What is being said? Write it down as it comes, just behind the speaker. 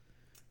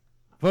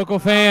Vocal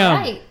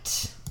fam.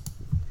 Right.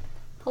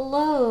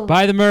 Hello.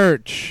 Buy the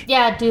merch.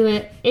 Yeah, do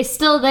it. It's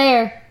still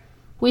there.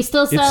 We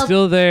still sell It's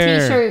still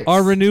there. T-shirts.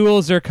 Our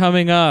renewals are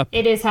coming up.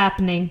 It is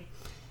happening.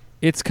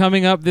 It's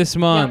coming up this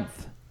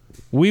month.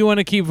 We want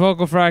to keep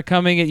Vocal Fry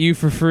coming at you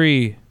for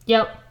free.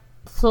 Yep.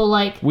 So,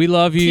 like, we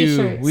love you.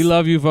 T-shirts, we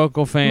love you,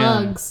 Vocal fam.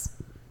 mugs.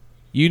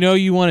 You know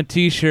you want a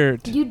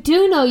T-shirt. You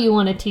do know you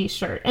want a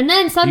T-shirt. And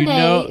then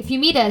someday, if you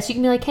meet us, you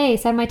can be like, hey,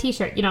 sign my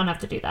T-shirt. You don't have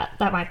to do that.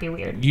 That might be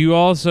weird. You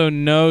also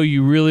know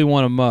you really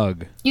want a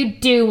mug. You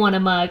do want a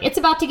mug. It's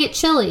about to get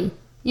chilly.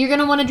 You're going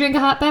to want to drink a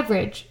hot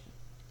beverage.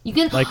 You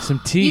can like some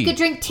tea. You could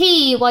drink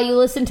tea while you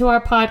listen to our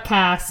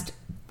podcast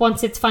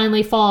once it's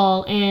finally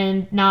fall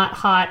and not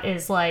hot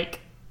as,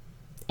 like,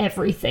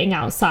 everything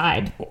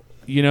outside.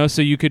 You know,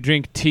 so you could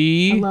drink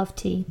tea. I love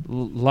tea.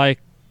 Like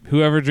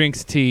whoever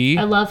drinks tea.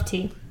 I love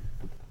tea.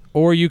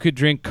 Or you could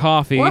drink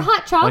coffee. Or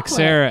hot chocolate. Like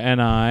Sarah and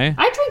I.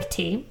 I drink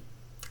tea.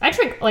 I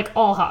drink, like,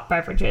 all hot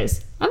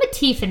beverages. I'm a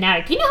tea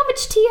fanatic. You know how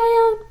much tea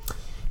I own?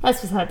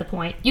 That's beside the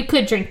point. You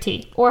could drink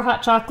tea. Or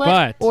hot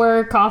chocolate.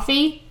 Or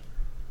coffee.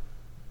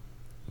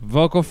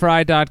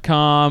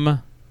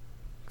 Vocalfry.com.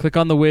 Click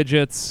on the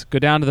widgets. Go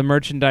down to the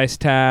merchandise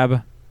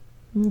tab.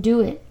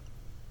 Do it.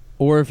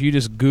 Or if you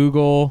just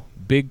Google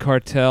Big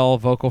Cartel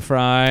Vocal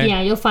Fry.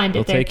 Yeah, you'll find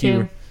it there,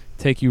 too.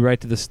 Take you right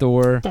to the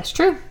store. That's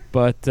true.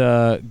 But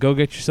go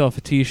get yourself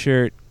a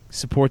T-shirt.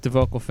 Support the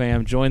Vocal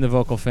fam. Join the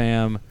Vocal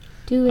fam.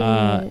 Do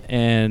it.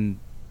 And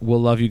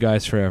we'll love you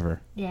guys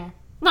forever. Yeah.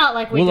 Not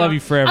like we'll love you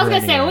forever. I was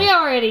going to anyway. say, we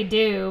already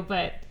do,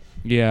 but...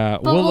 Yeah,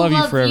 we'll love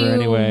you forever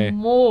anyway.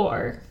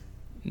 More.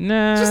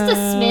 Nah. Just a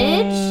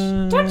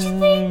smidge? Don't you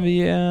think?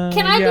 Yeah.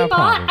 Can I be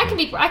bought?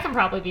 Probably. I can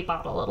probably be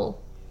bought a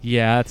little.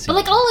 Yeah, that's but,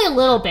 like, only a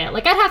little bit.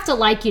 Like, I'd have to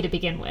like you to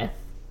begin with.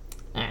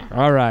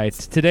 All right.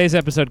 Today's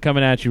episode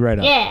coming at you right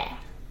up. Yeah.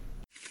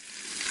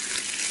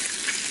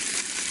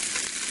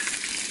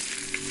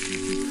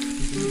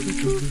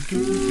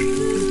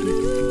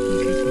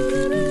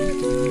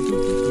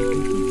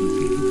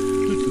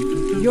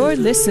 You're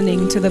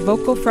listening to the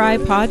Vocal Fry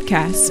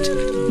Podcast,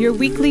 your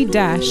weekly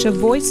dash of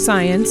voice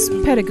science,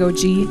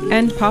 pedagogy,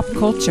 and pop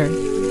culture.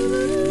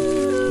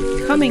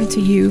 Coming to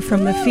you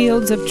from the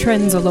fields of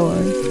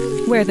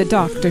Trenzalore, where the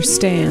doctor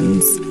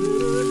stands.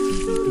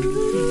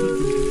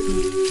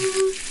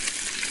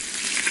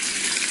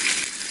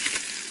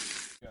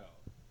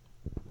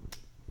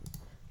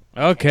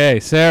 Okay,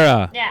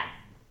 Sarah. Yeah.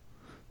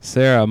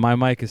 Sarah, my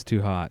mic is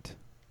too hot.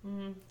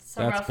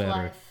 So that's rough better.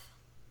 Life.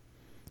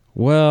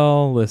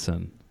 Well,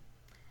 listen.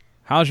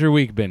 How's your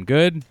week been?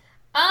 Good?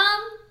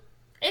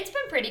 It's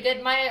been pretty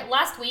good. My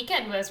last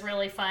weekend was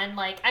really fun.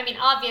 Like, I mean,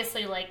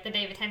 obviously, like, the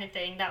David Tennant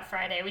thing that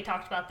Friday, we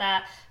talked about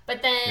that.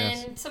 But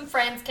then some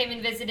friends came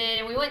and visited,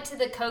 and we went to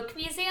the Coke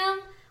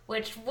Museum,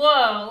 which,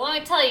 whoa, let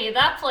me tell you,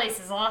 that place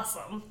is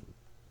awesome.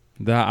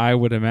 That I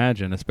would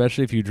imagine,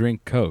 especially if you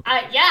drink Coke.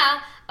 Yeah.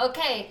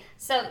 Okay.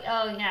 So,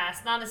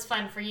 it's not as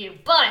fun for you.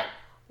 But,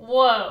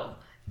 whoa.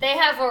 They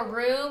have a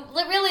room.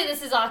 Really,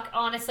 this is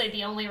honestly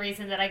the only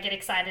reason that I get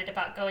excited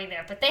about going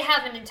there. But they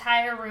have an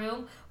entire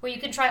room where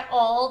you can try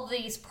all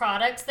these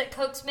products that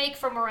Coke makes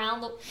from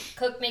around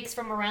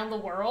the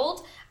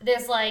world.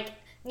 There's, like,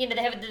 you know,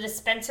 they have the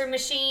dispenser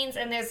machines,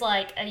 and there's,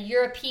 like, a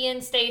European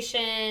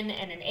station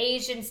and an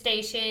Asian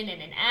station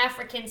and an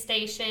African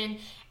station,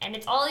 and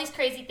it's all these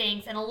crazy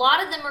things, and a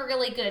lot of them are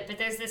really good. But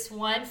there's this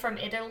one from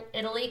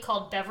Italy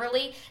called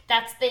Beverly.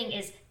 That thing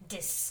is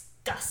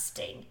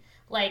disgusting.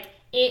 Like,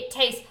 it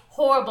tastes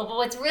horrible, but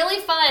what's really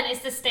fun is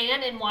to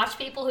stand and watch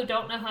people who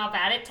don't know how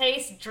bad it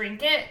tastes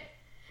drink it.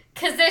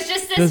 Because there's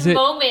just this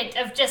moment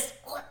of just,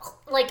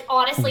 like,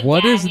 honestly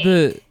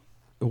gagging.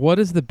 What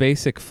is the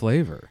basic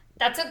flavor?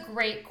 That's a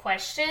great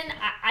question.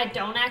 I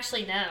don't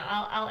actually know.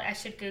 I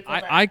should Google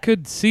that. I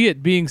could see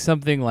it being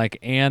something like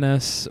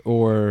anise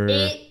or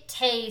it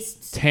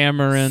tastes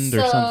tamarind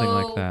or something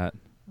like that.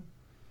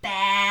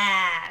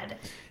 Bad.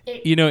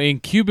 You know,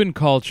 in Cuban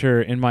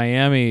culture in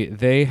Miami,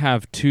 they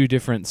have two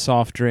different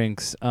soft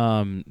drinks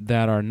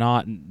that are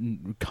not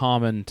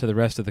common to the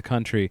rest of the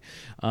country,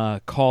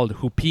 called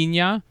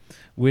Jupiña,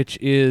 which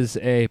is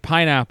a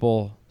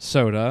pineapple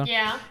soda.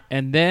 Yeah.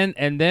 And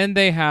then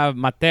they have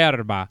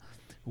Materba,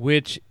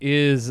 which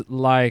is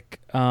like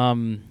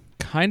kind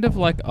of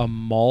like a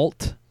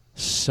malt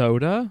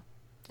soda.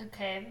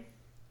 Okay.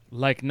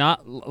 Like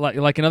not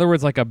like in other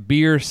words, like a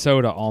beer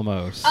soda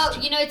almost. Oh,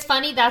 you know, it's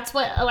funny. That's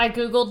what I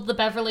Googled, the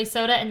Beverly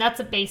soda, and that's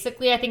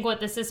basically, I think, what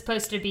this is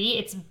supposed to be.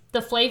 It's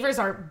the flavors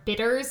are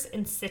bitters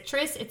and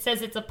citrus. It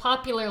says it's a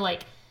popular,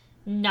 like,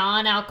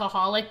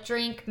 non-alcoholic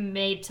drink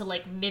made to,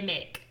 like,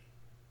 mimic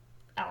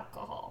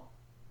alcohol.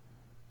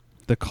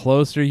 The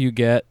closer you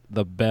get,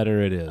 the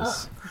better it is.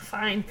 Oh,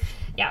 fine.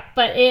 Yeah,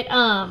 but it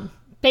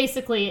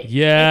basically it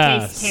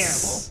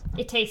tastes terrible.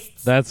 It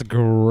tastes That's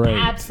great.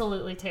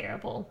 Absolutely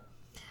terrible.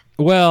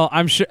 Well,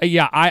 I'm sure.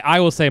 Yeah,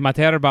 I will say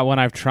Materba when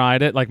I've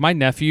tried it. Like my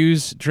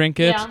nephews drink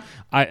it. Yeah.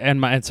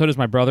 And so does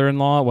my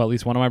brother-in-law. Well, at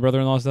least one of my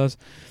brother-in-laws does.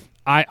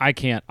 I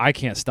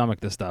can't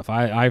stomach this stuff.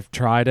 I've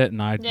tried it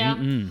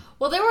and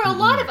Well, there were a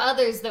lot of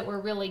others that were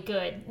really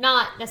good.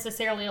 Not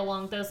necessarily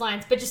along those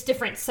lines, but just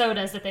different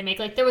sodas that they make.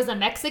 Like there was a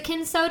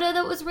Mexican soda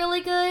that was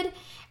really good.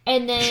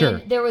 And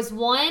then there was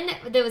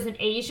an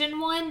Asian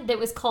one that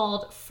was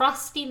called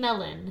Frosty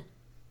Melon.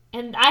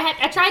 And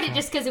I tried it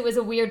just because it was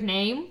a weird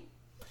name.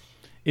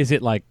 Is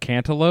it like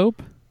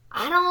cantaloupe?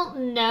 I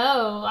don't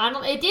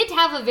know. It did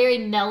have a very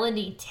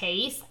melony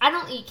taste. I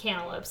don't eat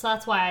cantaloupe, so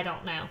that's why I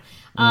don't know.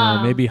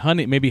 Maybe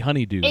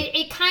honeydew.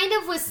 It kind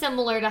of was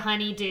similar to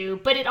honeydew,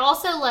 but it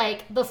also,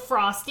 like, the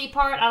frosty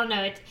part, I don't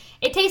know.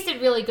 It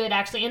tasted really good,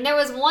 actually. And there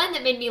was one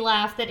that made me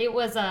laugh that it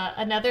was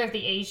another of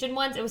the Asian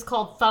ones. It was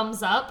called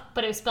Thumbs Up,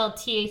 but it was spelled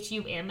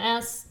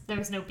Thums. There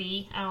was no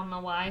B. I don't know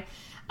why.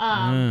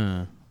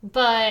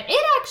 But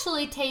it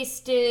actually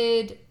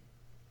tasted...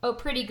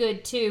 pretty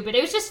good too, but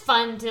it was just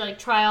fun to like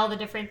try all the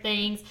different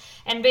things,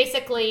 and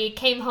basically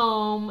came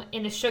home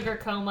in a sugar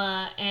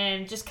coma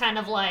and just kind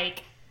of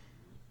like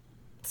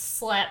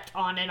slept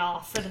on and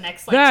off for the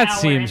next like hour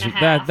and a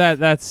half.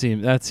 That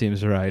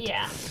seems right.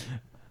 Yeah.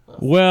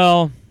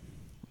 Well,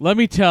 let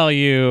me tell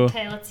you.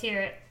 Okay, let's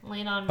hear it.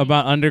 Lean on me.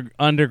 About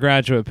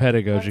undergraduate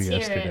pedagogy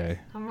let's hear yesterday. It.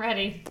 I'm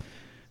ready.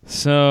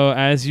 So,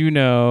 as you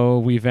know,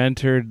 we've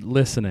entered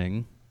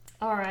listening.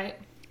 All right.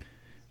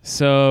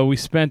 So we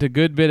spent a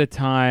good bit of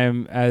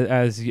time,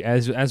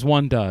 as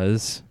one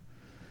does,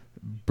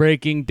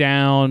 breaking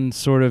down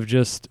sort of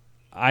just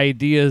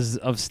ideas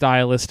of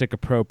stylistic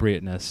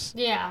appropriateness.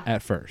 Yeah.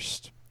 At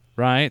first,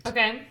 right?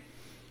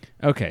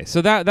 Okay.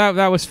 So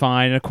that was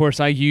fine. And of course,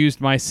 I used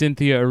my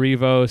Cynthia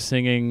Erivo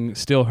singing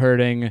 "Still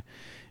Hurting,"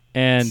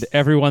 and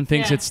everyone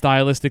thinks it's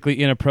stylistically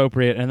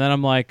inappropriate. And then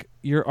I'm like,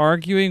 you're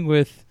arguing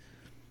with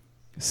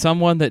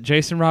someone that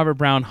Jason Robert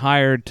Brown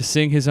hired to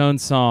sing his own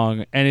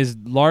song and is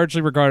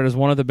largely regarded as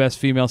one of the best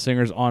female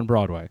singers on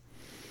Broadway.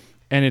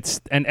 And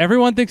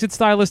everyone thinks it's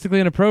stylistically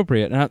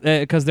inappropriate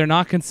because they're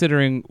not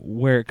considering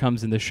where it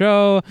comes in the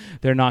show.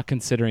 They're not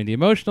considering the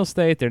emotional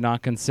state. They're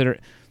not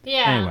considering...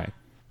 Yeah. Anyway.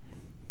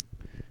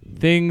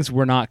 Things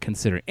we're not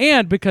considering.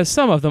 And because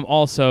some of them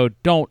also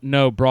don't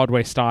know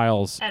Broadway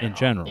styles in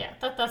general. Yeah,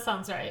 that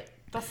sounds right.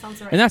 That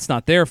sounds right. And that's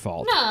not their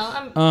fault.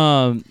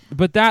 No.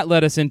 But that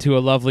led us into a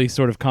lovely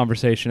sort of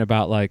conversation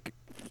about, like,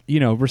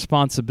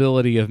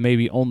 responsibility of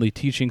maybe only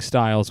teaching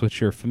styles which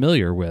you're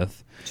familiar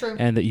with. True.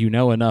 And that you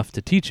know enough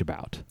to teach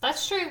about.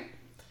 That's true.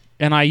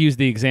 And I use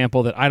the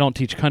example that I don't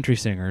teach country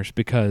singers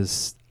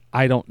because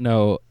I don't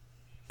know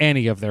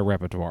any of their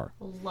repertoire.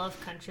 Love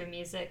country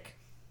music.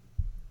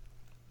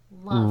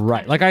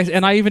 Right.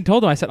 I even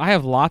told them, I said, I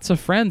have lots of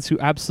friends who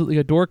absolutely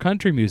adore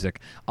country music.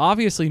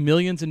 Obviously,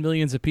 millions and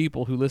millions of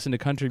people who listen to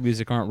country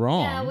music aren't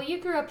wrong. Yeah, well,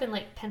 you grew up in,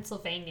 like,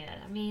 Pennsylvania.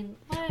 I mean,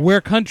 what? Where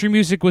country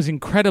music was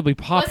incredibly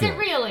popular.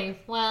 Was it really?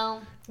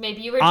 Well,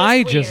 maybe you were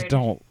just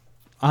weird.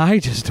 I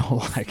just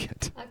don't like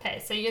it. Okay,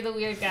 so you're the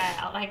weird guy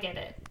out. I get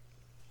it.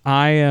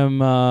 I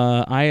am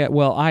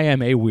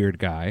a weird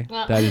guy.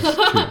 Well, that is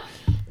true.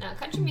 No,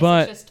 country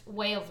music is just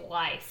way of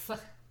life.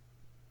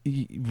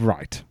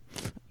 Right.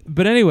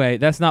 But anyway,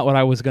 that's not what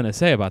I was going to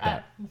say about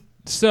that.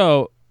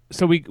 So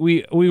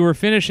we were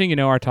finishing,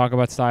 our talk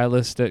about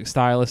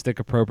stylistic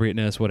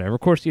appropriateness, whatever. Of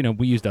course,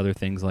 we used other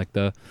things like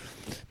the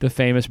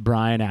famous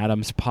Bryan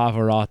Adams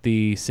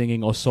Pavarotti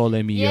singing "O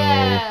Sole Mio."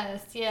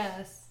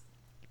 Yes.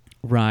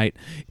 Right.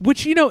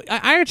 Which,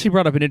 I actually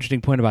brought up an interesting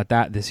point about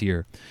that this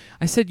year.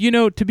 I said,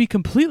 to be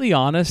completely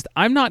honest,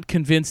 I'm not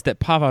convinced that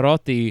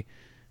Pavarotti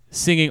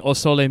singing "O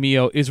Sole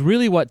Mio" is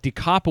really what Di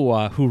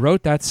Capua, who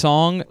wrote that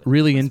song,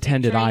 really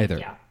intended either.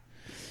 Yeah.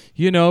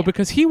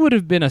 Because he would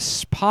have been a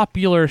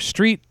popular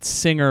street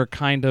singer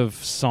kind of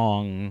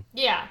song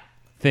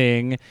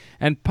thing.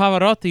 And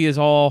Pavarotti is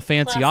all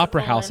fancy classical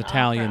opera house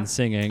Italian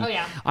singing. Oh,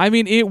 yeah. I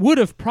mean, it would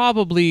have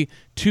probably,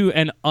 to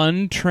an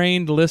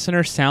untrained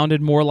listener,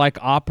 sounded more like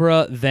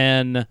opera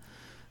than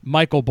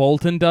Michael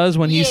Bolton does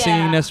when he's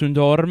singing Nessun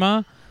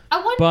Dorma.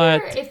 I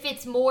wonder if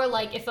it's more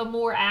like, if a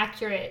more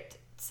accurate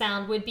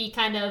sound would be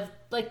kind of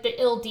like the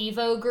Il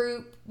Divo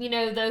group,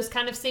 those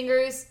kind of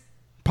singers.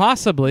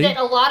 Possibly. That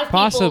a lot of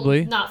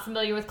people not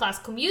familiar with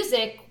classical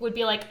music would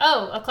be like,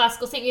 oh, a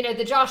classical singer,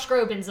 the Josh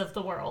Grobens of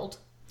the world.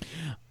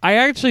 I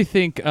actually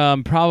think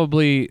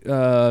probably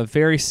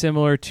very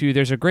similar to,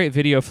 there's a great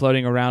video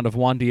floating around of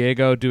Juan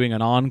Diego doing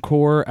an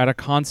encore at a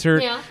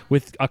concert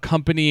with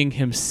accompanying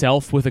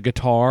himself with a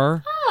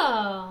guitar.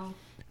 Oh.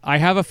 I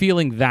have a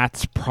feeling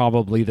that's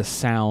probably the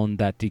sound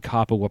that Di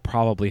Capua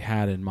probably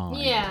had in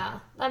mind. Yeah,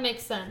 that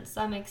makes sense.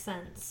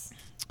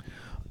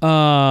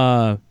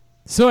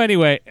 So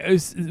anyway,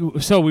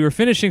 we were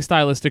finishing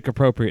stylistic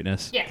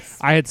appropriateness. Yes.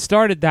 I had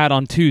started that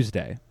on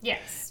Tuesday.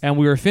 Yes. And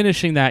we were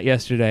finishing that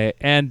yesterday.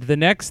 And the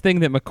next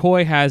thing that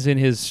McCoy has in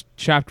his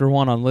chapter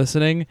 1 on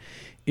listening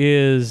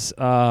is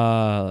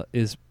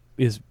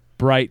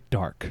bright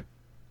dark.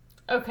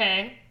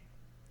 Okay.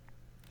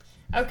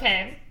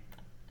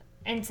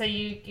 And so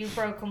you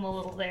broke them a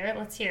little there.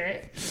 Let's hear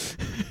it.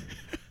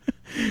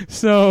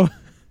 So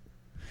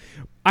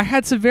I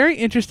had some very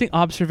interesting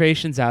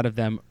observations out of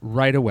them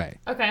right away.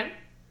 Okay.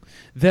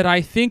 that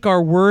I think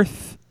are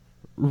worth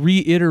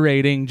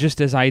reiterating just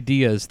as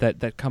ideas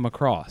that come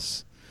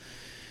across.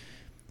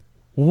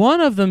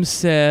 One of them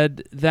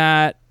said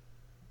that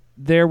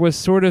there was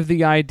sort of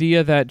the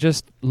idea that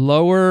just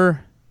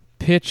lower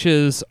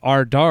pitches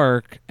are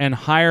dark and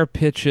higher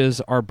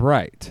pitches are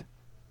bright.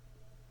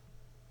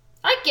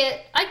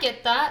 I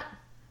get that.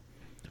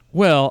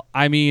 Well,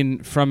 I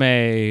mean, from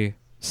a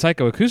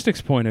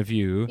psychoacoustics point of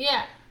view,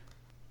 Yeah.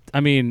 I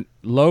mean,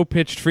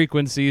 low-pitched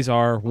frequencies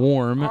are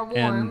warm,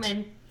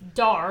 and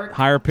dark.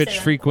 higher-pitched Say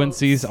that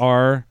frequencies close.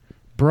 are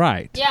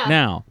bright. Yeah.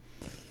 Now,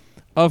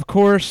 of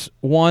course,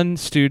 one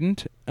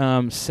student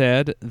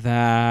said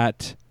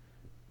that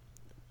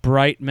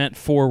bright meant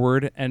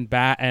forward and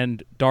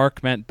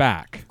dark meant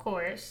back. Of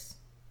course.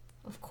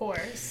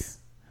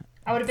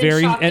 I would have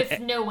been shocked if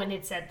no one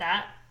had said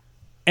that.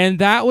 And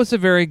that was a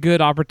very good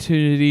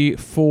opportunity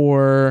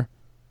for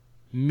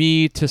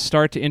me to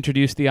start to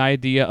introduce the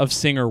idea of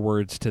singer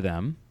words to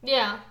them,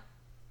 Yeah.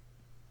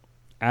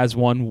 as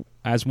one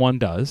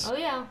does. Oh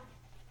yeah.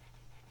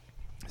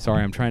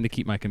 Sorry, I'm trying to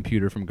keep my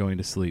computer from going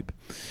to sleep.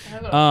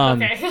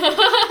 Okay.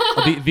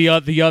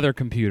 the other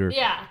computer.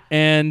 Yeah.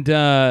 And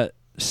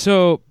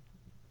so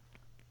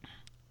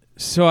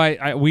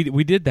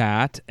we did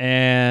that,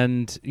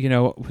 and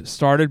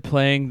started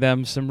playing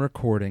them some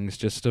recordings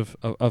just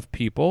of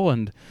people,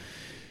 and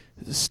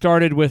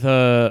started with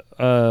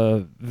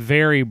a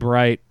very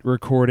bright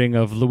recording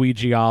of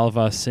Luigi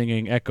Alva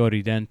singing Ecco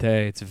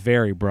Ridente. It's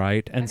very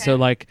bright, and so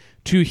like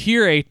to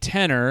hear a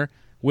tenor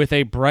with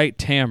a bright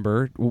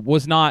timbre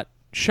was not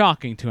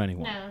shocking to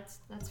anyone. No,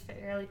 that's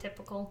fairly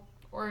typical.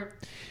 Or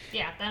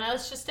yeah,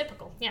 that's just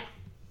typical. Yeah.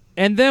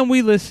 And then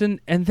we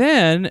listened,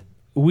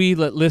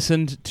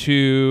 listened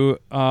to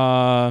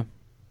a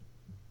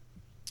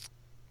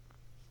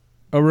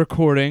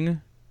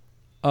recording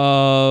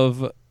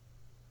of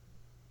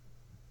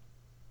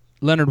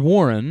Leonard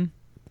Warren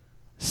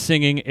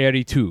singing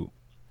Eri Tu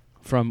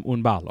from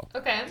Un Ballo.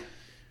 Okay.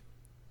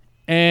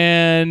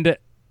 And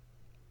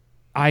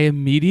I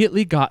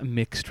immediately got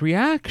mixed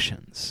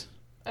reactions.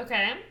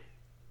 Okay.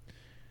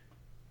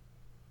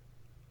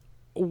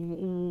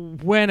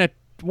 When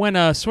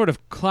a sort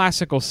of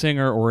classical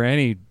singer or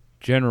any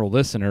general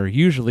listener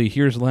usually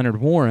hears Leonard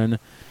Warren,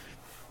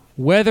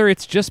 whether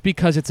it's just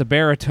because it's a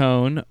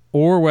baritone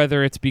or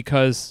whether it's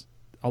because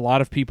a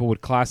lot of people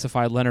would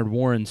classify Leonard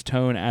Warren's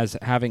tone as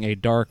having a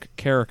dark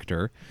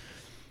character,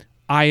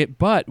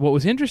 but what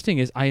was interesting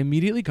is I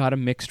immediately got a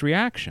mixed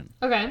reaction.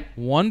 Okay.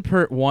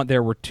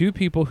 There were two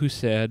people who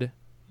said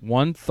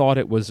one thought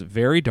it was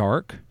very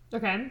dark,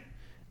 Okay.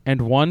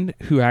 and one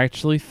who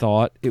actually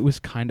thought it was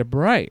kind of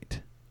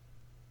bright.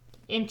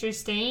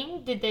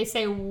 Interesting. Did they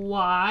say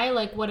why?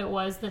 Like what it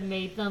was that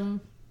made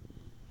them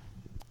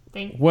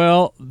think?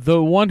 Well,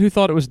 the one who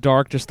thought it was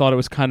dark just thought it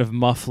was kind of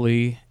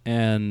muffly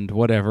and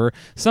whatever.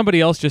 Somebody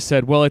else just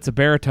said, well, it's a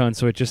baritone,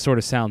 so it just sort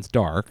of sounds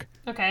dark.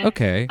 Okay.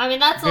 Okay. I mean,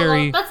 that's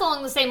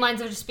along the same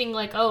lines of just being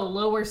like, oh,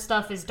 lower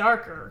stuff is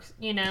darker,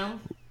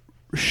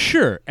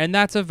 Sure, and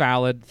that's a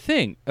valid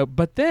thing.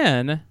 But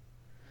then,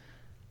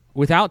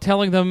 without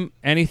telling them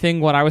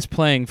anything what I was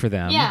playing for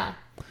them, Yeah.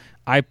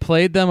 I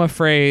played them a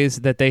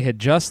phrase that they had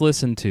just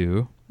listened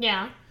to,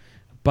 Yeah.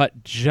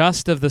 but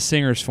just of the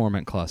singer's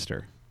formant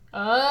cluster.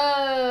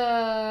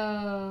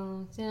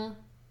 Oh. Yeah.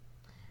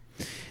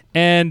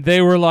 And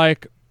they were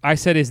like, I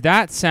said, "Is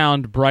that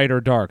sound bright or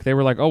dark?" They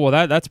were like, "Oh,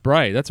 well, that's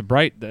bright. That's a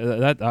bright.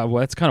 Well,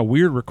 that's kind of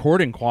weird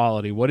recording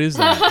quality. What is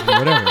that?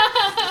 Whatever."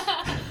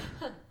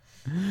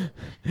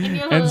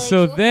 And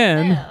so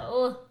then,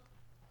 no.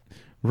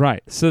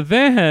 right. So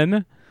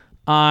then,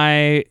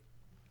 I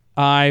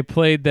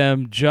played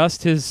them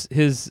just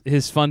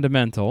his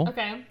fundamental.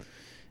 Okay.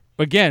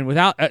 Again,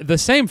 without the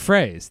same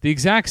phrase, the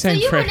exact same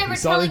So you phrase. were never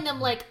telling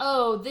them like,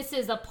 oh, this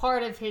is a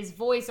part of his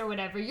voice or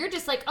whatever. You're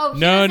just like, oh,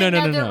 here's No.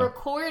 another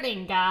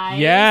recording, guys.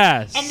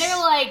 Yes. And they're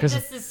like,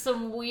 this is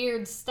some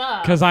weird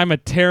stuff. Because I'm a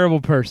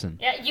terrible person.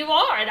 Yeah, you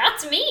are.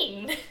 That's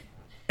mean.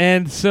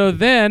 And so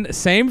then,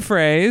 same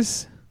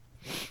phrase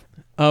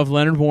of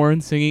Leonard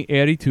Warren singing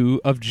Eri Tu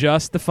of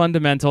just the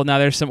fundamental. Now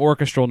there's some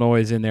orchestral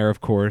noise in there,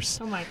 of course.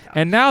 Oh my god.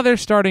 And now they're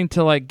starting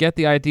to like get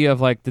the idea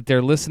of like that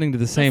they're listening to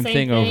the same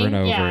thing over and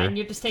over. Yeah, and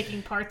you're just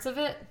taking parts of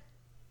it.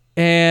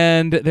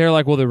 And they're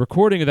like, well, the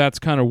recording of that's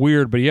kind of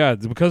weird, but yeah,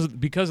 because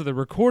of the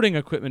recording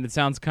equipment, it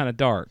sounds kind of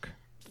dark.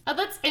 Oh,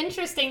 that's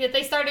interesting that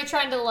they started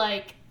trying to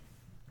like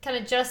kind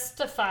of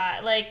justify,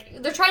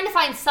 like they're trying to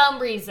find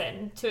some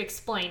reason to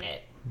explain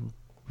it.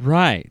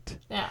 Right.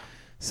 Yeah.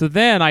 So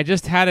then I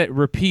just had it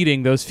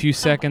repeating those few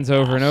seconds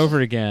over and over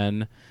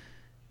again,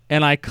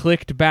 and I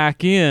clicked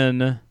back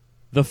in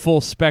the full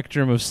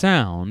spectrum of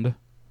sound.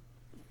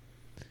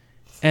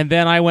 And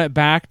then I went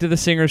back to the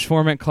singer's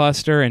formant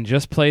cluster and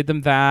just played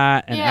them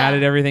that and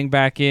added everything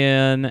back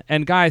in.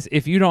 And guys,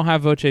 if you don't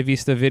have Voce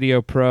Vista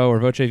Video Pro or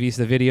Voce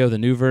Vista Video, the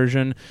new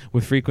version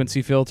with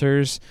frequency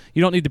filters,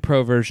 you don't need the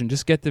Pro version.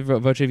 Just get the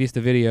Voce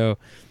Vista Video.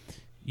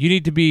 You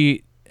need to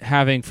be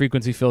having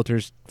frequency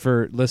filters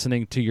for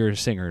listening to your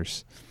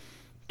singers.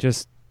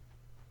 Just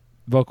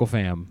Vocal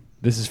Fam,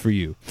 this is for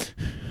you.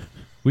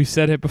 We've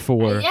said it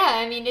before. Yeah,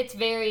 I mean, it's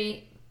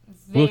very,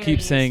 We'll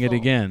keep saying it useful.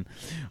 again.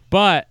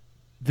 But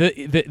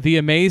the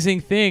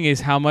amazing thing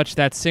is how much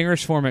that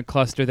singer's formant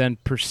cluster then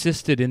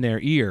persisted in their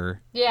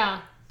ear,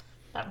 Yeah,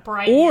 that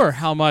brightness. or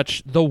how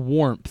much the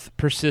warmth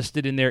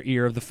persisted in their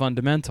ear of the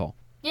fundamental.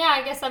 Yeah,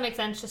 I guess that makes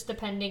sense, just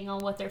depending on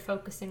what they're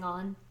focusing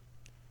on.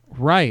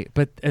 Right,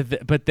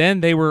 but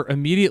then they were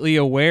immediately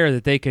aware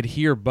that they could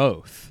hear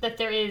both. That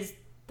there is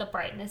the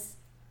brightness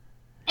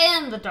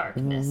and the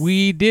darkness.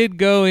 We did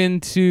go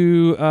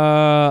into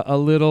a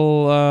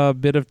little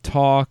bit of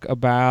talk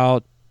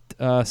about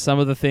some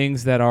of the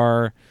things that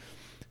are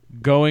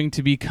going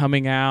to be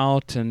coming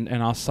out, and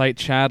I'll cite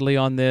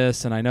Chadley on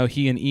this, and I know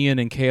he and Ian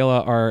and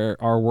Kayla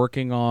are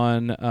working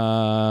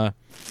on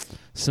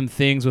some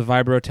things with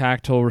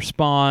vibrotactile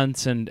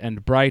response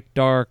and bright,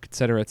 dark, et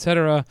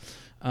cetera,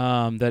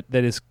 that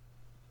is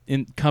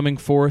coming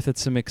forth at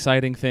some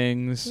exciting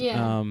things.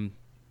 Yeah.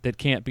 That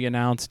can't be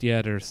announced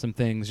yet, or some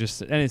things.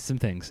 Some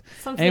things.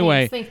 Some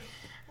Anyway, things.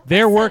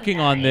 they're That's so working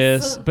on nice.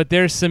 this, but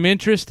there's some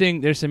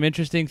interesting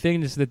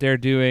things that they're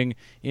doing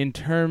in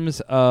terms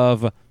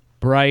of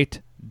bright,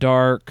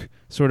 dark,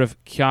 sort of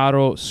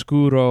chiaro,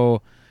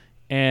 scuro,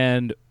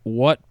 and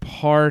what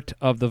part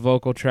of the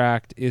vocal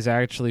tract is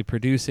actually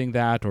producing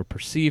that or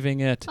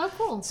perceiving it, Oh,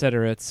 cool. et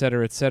cetera, et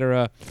cetera, et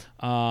cetera.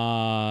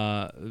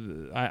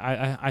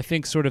 I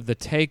think sort of the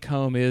take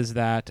home is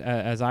that,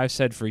 as I've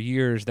said for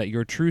years, that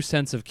your true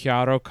sense of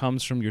chiaro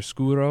comes from your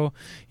scuro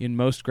in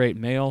most great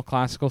male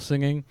classical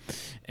singing.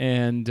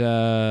 And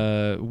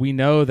we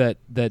know that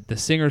the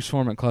singer's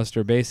formant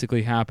cluster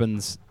basically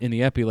happens in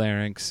the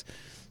epilarynx.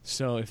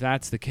 So if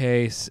that's the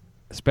case,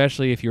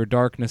 especially if your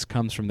darkness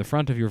comes from the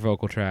front of your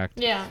vocal tract,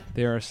 Yeah.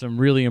 there are some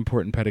really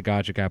important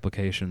pedagogic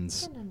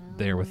applications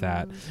there with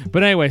that.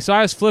 But anyway, so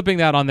I was flipping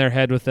that on their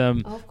head with them.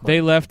 Of course.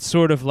 They left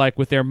sort of like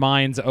with their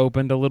minds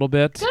opened a little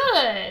bit.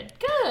 Good.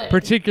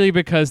 Particularly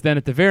because then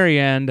at the very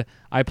end,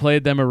 I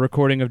played them a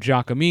recording of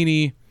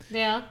Giacomini,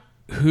 Yeah.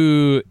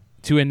 who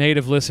to a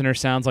native listener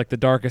sounds like the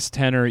darkest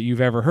tenor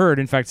you've ever heard.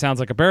 In fact, sounds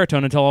like a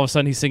baritone until all of a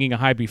sudden he's singing a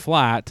high B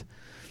flat.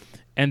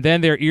 And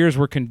then their ears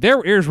were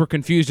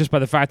confused just by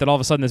the fact that all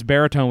of a sudden this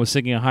baritone was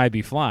singing a high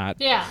B flat.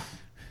 Yeah.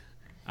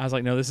 I was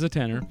like, no, this is a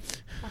tenor.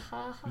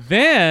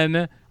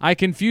 Then I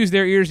confused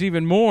their ears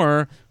even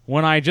more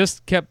when I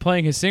just kept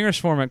playing his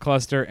singer's formant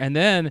cluster, and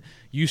then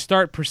you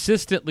start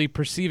persistently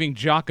perceiving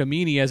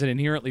Giacomini as an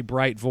inherently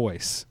bright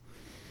voice.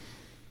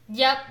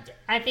 Yep.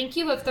 I think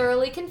you have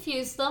thoroughly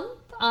confused them.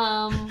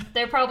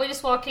 They're probably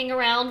just walking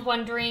around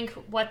wondering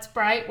what's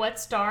bright,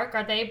 what's dark.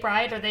 Are they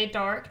bright? Are they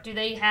dark? Do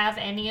they have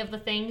any of the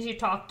things you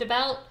talked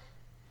about?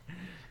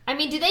 I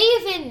mean, do they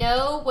even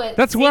know what?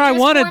 That's where I singer's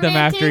wanted them formant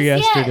after is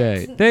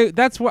yesterday. yet?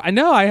 That's where I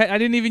know. I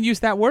didn't even use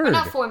that word. Or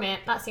not formant,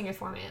 not singer's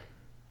formant.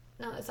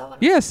 No, is that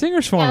what? Yeah,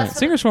 singer's formant. that's what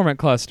Singer's formant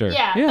cluster.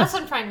 Yeah, Yes. that's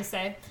what I'm trying to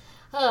say.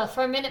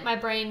 For a minute, my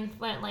brain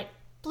went like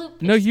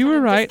bloop. No, It's you kind were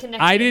of right.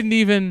 disconnected.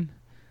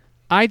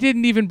 I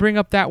didn't even bring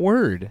up that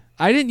word.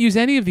 I didn't use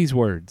any of these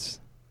words.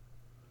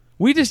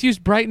 We just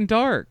used bright and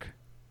dark.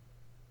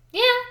 Yeah,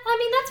 I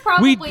mean that's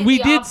probably We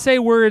the did say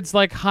words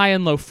like high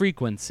and low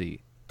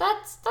frequency.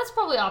 That's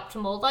probably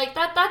optimal. Like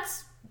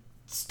that's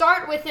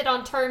start with it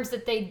on terms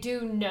that they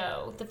do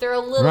know, that they're a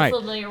little Right.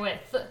 familiar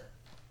with.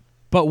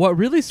 But what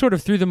really sort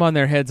of threw them on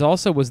their heads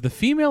also was the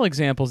female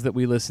examples that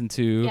we listened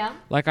to. Yeah.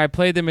 Like I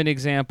played them an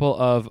example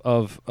of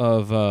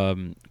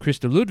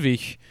Christa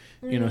Ludwig,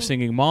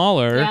 singing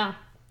Mahler. Yeah.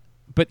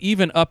 But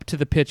even up to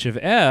the pitch of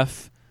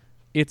F,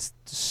 it's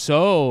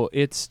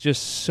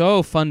just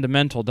so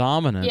fundamental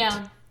dominant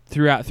Yeah.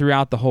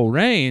 throughout the whole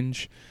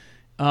range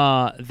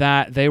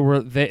that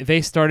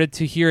they started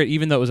to hear it,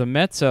 even though it was a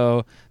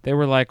mezzo. They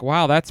were like,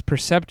 wow, that's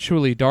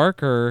perceptually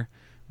darker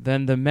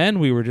than the men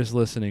we were just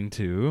listening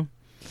to.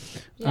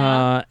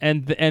 Yeah.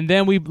 And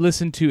then we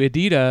listened to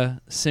Edita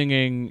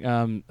singing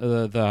some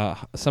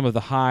of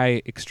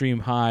the extreme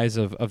highs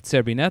of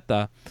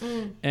Zerbinetta,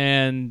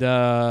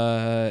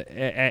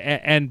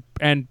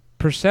 and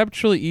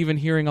perceptually even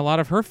hearing a lot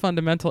of her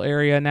fundamental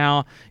area.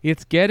 Now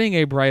it's getting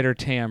a brighter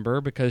timbre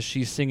because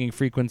she's singing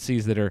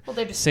frequencies that are Well,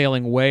 they're just-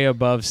 sailing way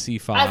above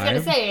C5. I was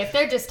gonna say if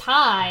they're just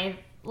high,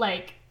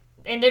 like,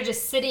 and they're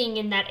just sitting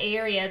in that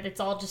area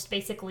that's all just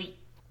basically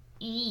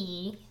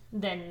E,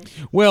 then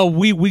Well,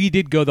 we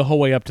did go the whole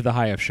way up to the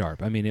high F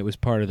sharp. I mean, it was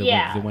part of the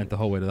that went the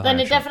whole way to the high then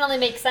F it sharp. definitely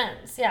makes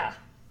sense. Yeah.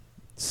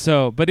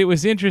 So, but it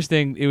was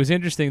interesting. It was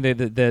interesting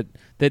that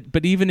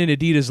but even in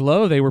Edita's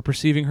low, they were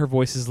perceiving her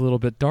voices a little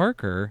bit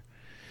darker,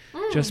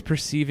 just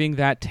perceiving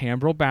that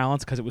timbral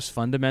balance because it was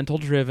fundamental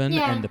driven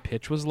Yeah. and the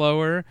pitch was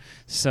lower.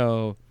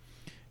 So,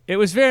 it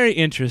was very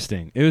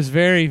interesting. It was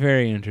very,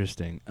 very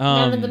interesting.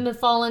 None of them have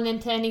fallen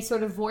into any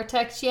sort of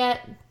vortex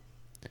yet.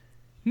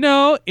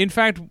 No, in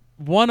fact,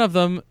 one of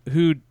them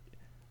who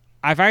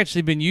I've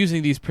actually been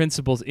using these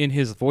principles in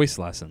his voice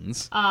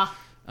lessons.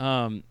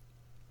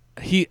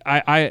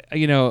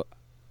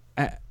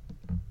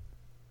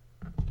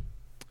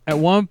 At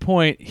one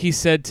point he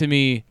said to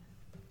me,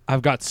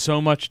 I've got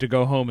so much to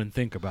go home and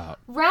think about.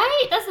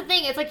 Right? That's the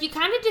thing. It's like you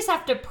kind of just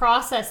have to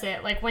process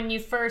it. Like when you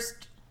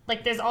first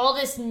Like there's all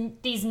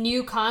these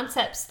new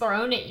concepts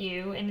thrown at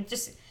you, and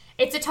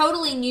it's a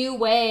totally new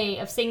way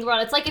of seeing the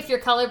world. It's like if you're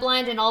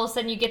colorblind and all of a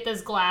sudden you get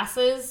those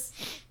glasses.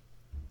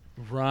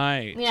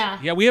 Right. Yeah.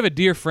 Yeah, we have a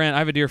dear friend. I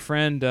have a dear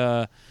friend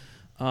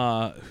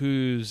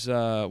whose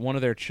one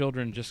of their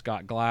children just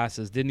got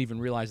glasses, didn't even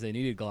realize they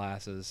needed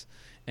glasses,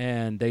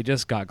 and they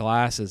just got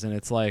glasses. And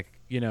it's like,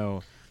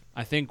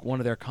 I think one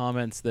of their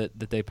comments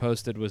that they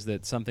posted was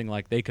that something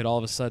like they could all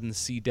of a sudden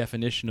see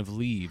definition of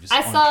leaves.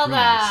 I saw trees.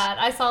 that.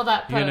 I saw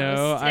that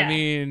post. I Yeah.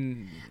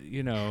 mean,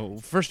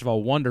 first of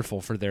all, wonderful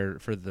for the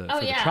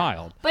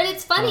child. But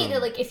it's funny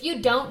that like if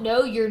you don't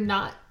know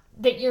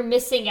that you're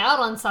missing out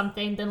on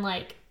something, then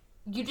like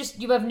you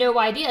have no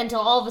idea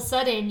until all of a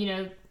sudden,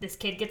 this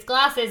kid gets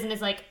glasses and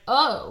is like,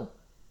 oh,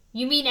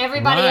 you mean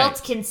everybody else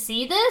can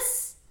see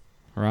this?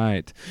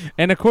 Right.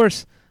 And of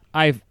course,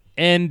 I've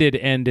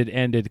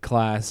ended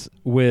class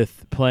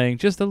with playing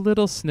just a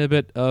little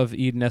snippet of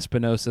Eden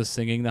Espinosa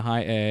singing the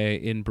high A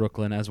in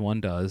Brooklyn, as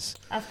one does.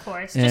 Of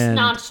course. Just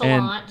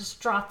nonchalant. Just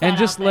drop that and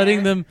just out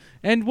letting there.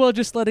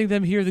 just letting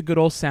them hear the good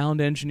old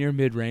sound engineer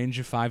mid-range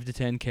of 5 to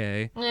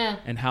 10K. Yeah.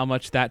 And how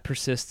much that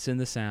persists in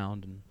the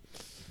sound. And,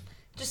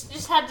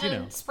 just had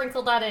to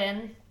sprinkle that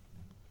in.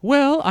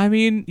 well, I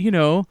mean,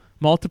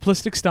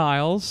 multiplistic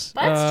styles.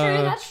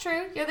 That's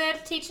true. You're there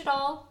to teach it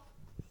all.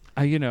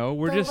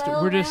 We're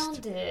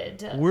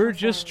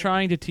just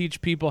trying to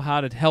teach people how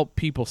to help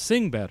people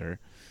sing better,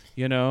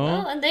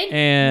 Well, and they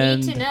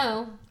need to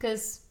know,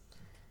 because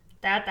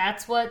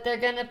that's what they're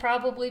gonna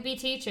probably be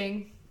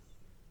teaching.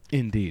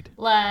 Indeed.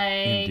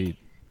 I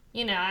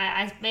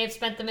may have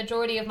spent the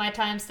majority of my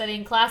time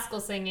studying classical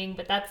singing,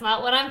 but that's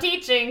not what I'm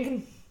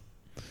teaching.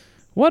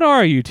 What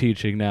are you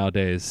teaching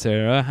nowadays,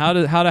 Sarah? How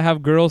to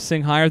have girls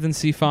sing higher than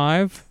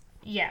C5?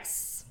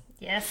 Yes,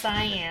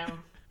 I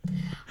am.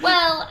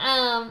 Well,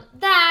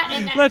 that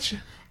and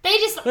they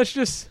just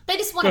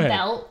want to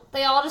belt.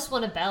 They all just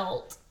want to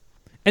belt.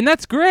 And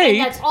that's great.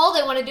 And that's all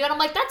they want to do. And I'm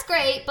like, that's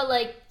great, but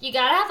like you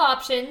gotta have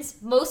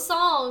options. Most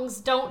songs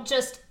don't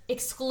just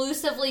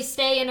exclusively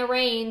stay in a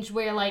range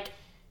where like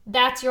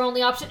that's your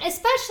only option,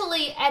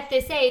 especially at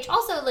this age.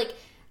 Also, like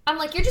I'm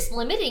like, you're just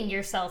limiting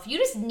yourself. You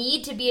just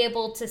need to be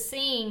able to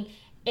sing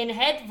in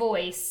head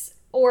voice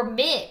or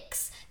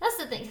mix. That's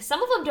the thing.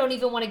 Some of them don't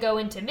even want to go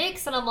into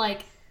mix, and I'm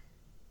like,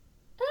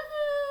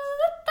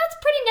 that's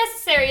pretty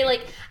necessary.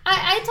 Like,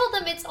 I told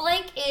them it's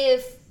like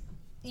if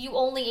you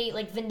only ate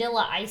like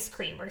vanilla ice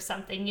cream or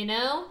something,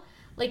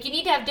 Like you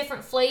need to have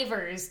different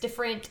flavors,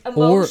 different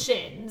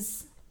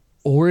emotions.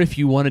 Or if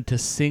you wanted to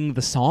sing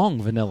the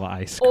song Vanilla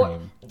Ice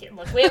Cream.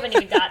 Look, we haven't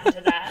even gotten to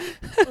that.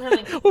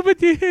 Well, but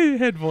the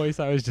head voice,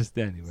 I was just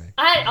anyway.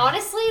 I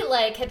honestly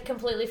had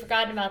completely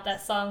forgotten about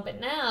that song, but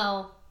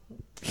now,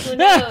 who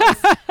knows?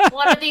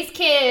 One of these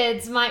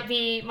kids might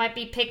be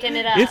picking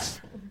it up.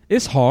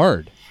 It's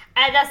hard.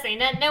 That's the thing.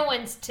 No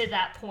one's to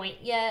that point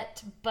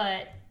yet,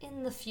 but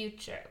in the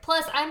future.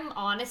 Plus, I'm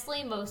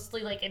honestly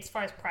mostly as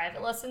far as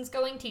private lessons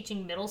going,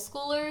 teaching middle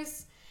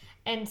schoolers,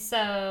 and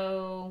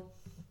so.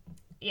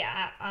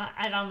 Yeah,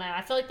 I don't know.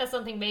 I feel like that's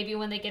something maybe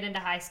when they get into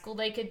high school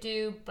they could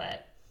do,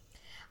 but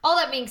all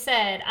that being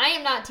said, I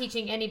am not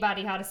teaching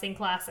anybody how to sing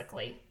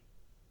classically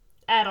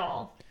at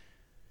all.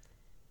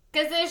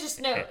 Because there's just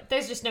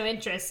no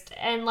interest.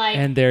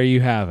 And there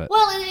you have it.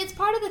 Well, and it's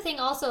part of the thing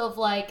also of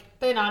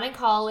they're not in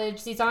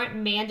college. These aren't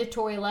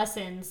mandatory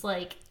lessons.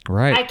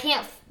 Right. I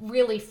can't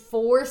really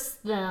force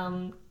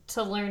them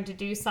to learn to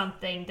do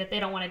something that they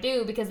don't want to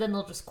do because then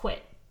they'll just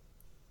quit.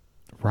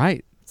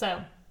 Right.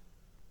 So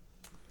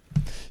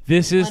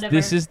This is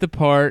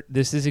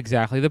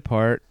exactly the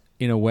part,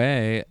 in a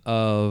way,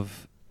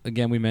 of,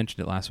 again, we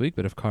mentioned it last week,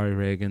 but of Kari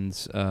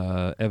Reagan's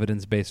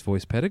evidence-based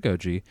voice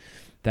pedagogy,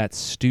 that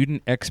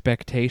student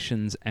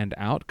expectations and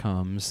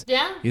outcomes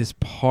is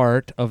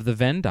part of the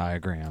Venn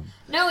diagram.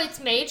 No, it's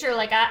major.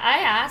 I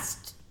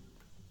asked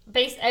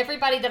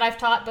everybody that I've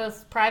taught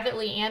both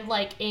privately and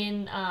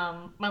in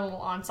my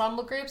little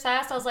ensemble groups,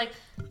 I was like,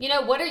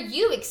 what are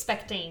you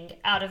expecting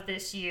out of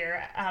this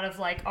year, out of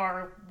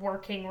our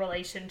working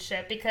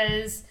relationship?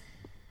 Because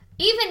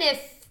even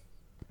if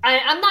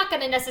I'm not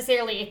going to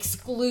necessarily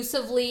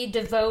exclusively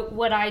devote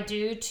what I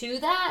do to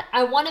that,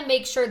 I want to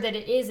make sure that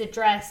it is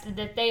addressed,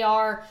 that they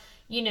are,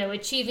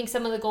 achieving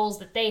some of the goals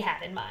that they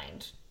had in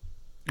mind.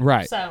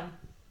 Right. So.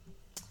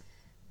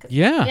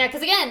 Yeah. Yeah,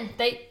 because again,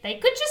 they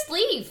could just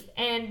leave,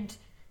 and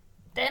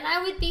then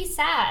I would be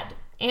sad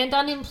and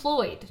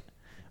unemployed.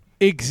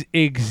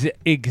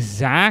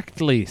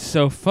 Exactly.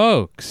 So,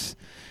 folks,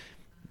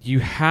 you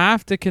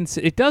have to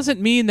consider. It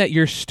doesn't mean that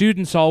your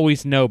students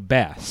always know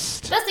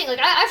best. That's the thing.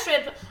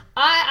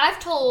 I've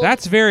told.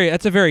 That's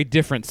a very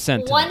different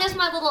sentiment. One of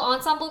my little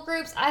ensemble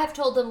groups, I have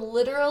told them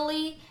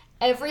literally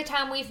every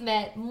time we've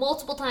met,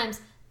 multiple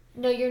times,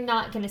 no, you're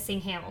not going to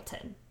sing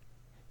Hamilton.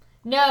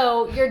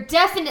 No, you're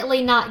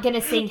definitely not going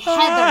to sing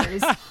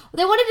Heathers.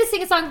 They wanted to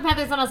sing a song from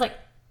Heathers, and I was like,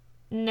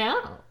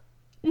 no,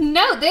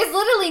 there's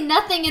literally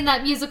nothing in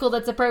that musical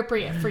that's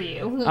appropriate for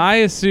you. I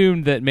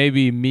assumed that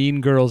maybe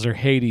Mean Girls or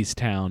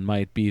Hadestown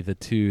might be the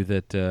two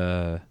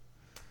that...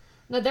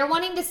 No, they're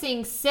wanting to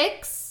sing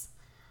six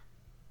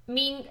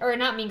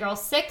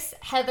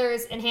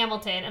Heathers and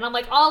Hamilton. And I'm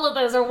like, all of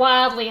those are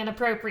wildly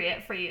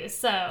inappropriate for you.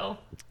 So,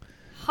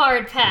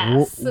 hard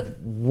pass.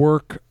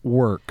 Work.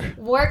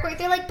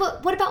 They're like,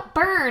 but what about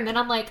Burn? And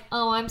I'm like,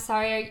 oh, I'm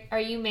sorry.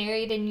 Are you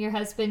married and your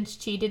husband's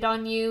cheated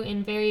on you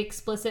in very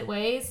explicit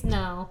ways?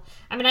 No.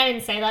 I mean, I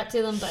didn't say that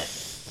to them,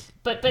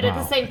 but at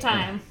the same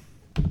time.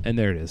 And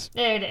there it is.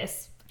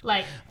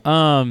 Like,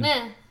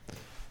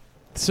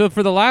 So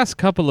for the last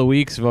couple of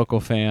weeks,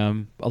 Vocal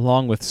Fam,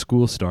 along with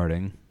school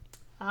starting.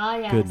 Oh,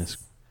 yes. Goodness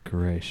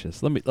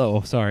gracious.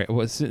 Sorry.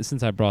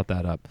 Since I brought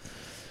that up.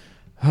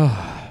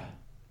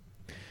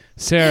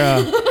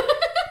 Sarah,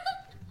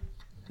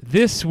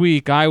 this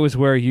week I was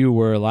where you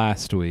were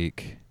last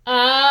week.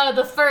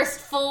 The first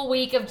full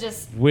week of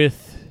just...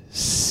 With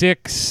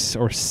 6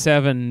 or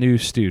 7 new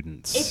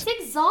students. It's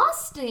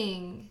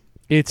exhausting.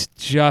 It's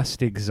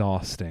just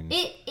exhausting.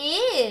 It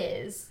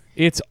is.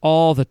 It's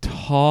all the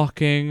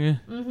talking.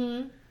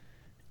 Mm-hmm.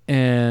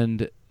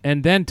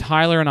 And then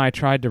Tyler and I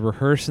tried to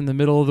rehearse in the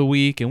middle of the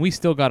week, and we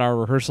still got our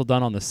rehearsal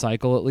done on the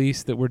cycle, at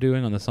least, that we're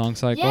doing on the song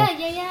cycle.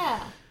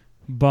 Yeah.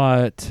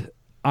 But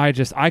I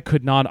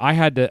could not.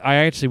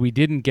 We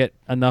didn't get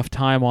enough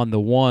time on the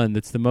one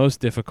that's the most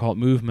difficult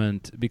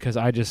movement because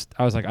I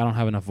was like, I don't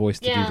have enough voice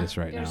to do this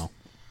right now.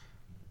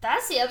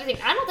 That's the other thing.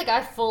 I don't think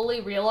I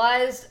fully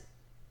realized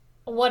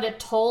what a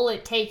toll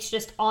it takes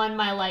just on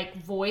my like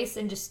voice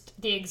and just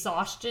the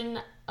exhaustion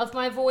of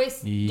my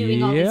voice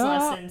doing all these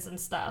lessons and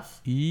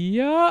stuff.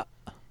 Yeah.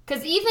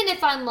 Because even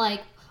if I'm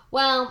like,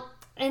 well,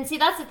 and see,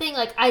 that's the thing,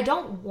 like, I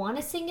don't want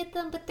to sing at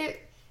them, but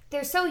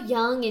they're so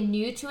young and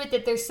new to it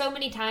that there's so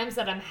many times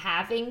that I'm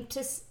having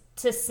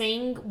to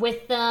sing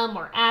with them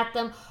or at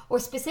them. Or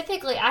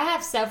specifically, I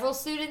have several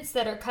students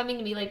that are coming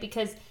to me like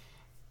because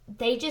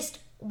they just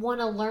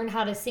want to learn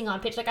how to sing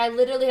on pitch. Like, I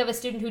literally have a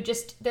student who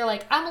they're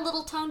like, I'm a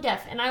little tone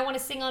deaf and I want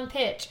to sing on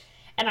pitch.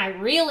 And I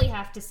really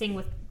have to sing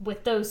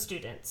with those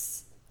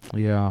students.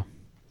 Yeah.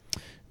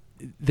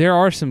 There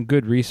are some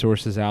good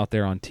resources out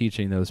there on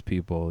teaching those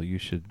people.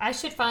 I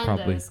should find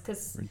probably those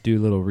because do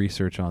a little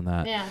research on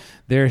that. Yeah.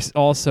 There's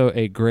also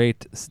a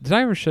great. Did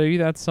I ever show you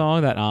that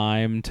song? That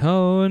I'm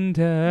tone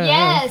deaf.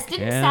 Yes.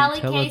 Didn't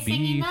Sally Kay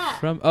singing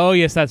that? Oh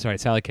yes, that's right.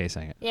 Sally Kay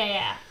sang it.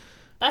 Yeah.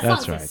 That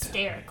song's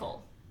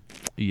hysterical.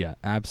 Yeah,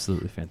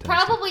 absolutely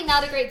fantastic. Probably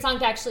not a great song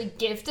to actually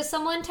give to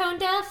someone tone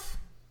deaf.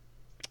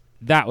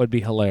 That would be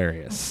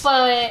hilarious.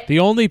 But the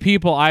only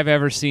people I've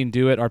ever seen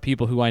do it are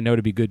people who I know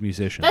to be good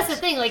musicians. That's the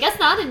thing. Like, that's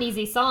not an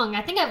easy song.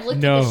 I think I've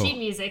looked at the sheet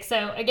music.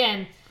 So,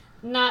 again,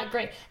 not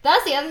great.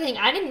 That's the other thing.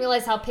 I didn't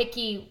realize how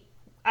picky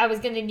I was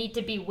going to need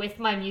to be with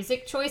my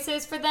music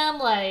choices for them.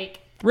 Like,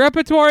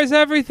 repertoire is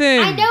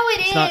everything. I know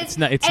it is.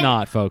 It's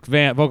not, folks.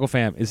 Vocal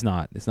Fam is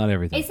not. It's not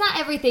everything. It's not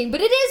everything,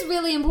 but it is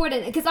really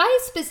important. Because I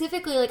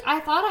specifically, like, I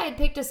thought I had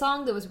picked a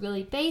song that was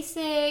really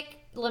basic,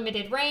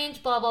 limited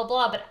range, blah, blah,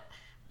 blah.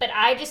 But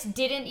I just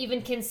didn't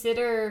even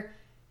consider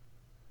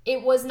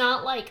it was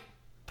not like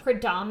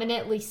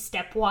predominantly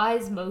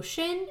stepwise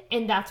motion,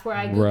 and that's where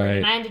I Googled it,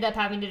 and I ended up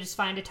having to just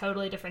find a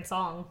totally different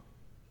song.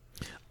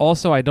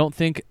 Also, I don't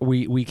think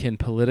we can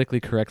politically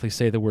correctly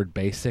say the word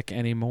basic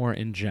anymore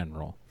in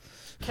general.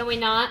 Can we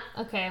not?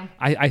 Okay.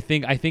 I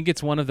think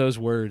it's one of those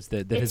words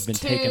that has been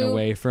taken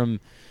away from.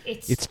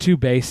 It's too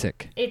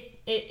basic.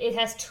 It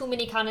has too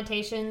many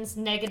connotations,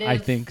 negative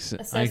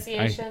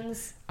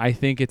associations. I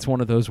think it's one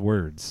of those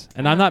words.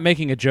 And I'm not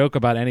making a joke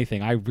about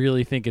anything. I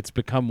really think it's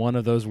become one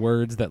of those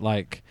words that,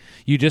 like,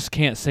 you just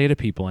can't say to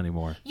people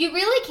anymore. You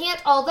really can't.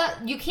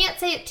 You can't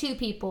say it to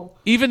people.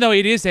 Even though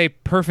it is a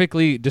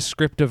perfectly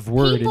descriptive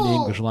word in the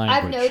English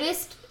language. I've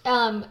noticed,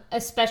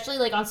 especially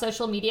like on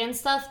social media and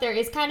stuff, there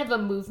is kind of a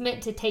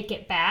movement to take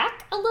it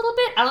back a little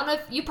bit. I don't know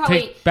if you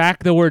probably... Take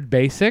back the word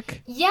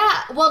basic?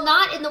 Yeah. Well,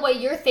 not in the way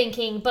you're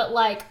thinking, but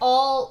like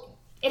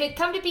it had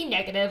come to be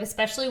negative,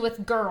 especially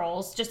with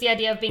girls. Just the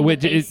idea of being a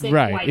basic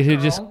white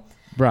girl.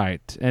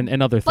 Right,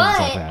 and other things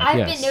like that. But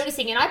I've been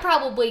noticing, and I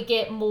probably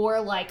get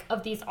more like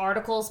of these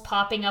articles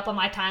popping up on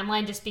my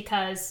timeline just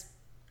because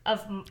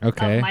of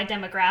my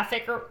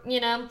demographic, or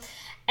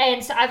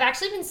And so I've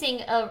actually been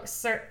seeing a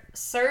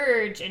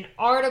surge in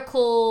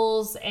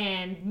articles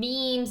and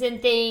memes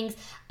and things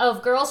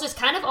of girls just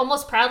kind of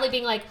almost proudly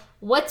being like,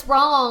 "What's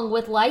wrong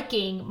with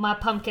liking my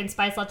pumpkin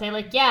spice latte?"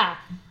 Like, yeah,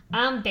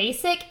 I'm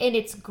basic and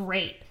it's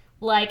great.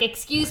 Like,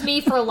 excuse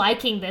me for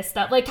liking this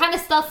stuff. Like, kind of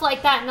stuff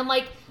like that. And I'm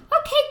like,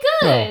 okay,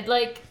 good.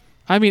 Well,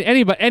 I mean,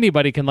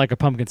 anybody can like a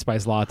pumpkin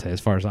spice latte as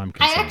far as I'm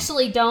concerned. I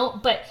actually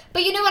don't, but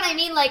you know what I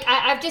mean? Like,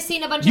 I've just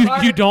seen a bunch of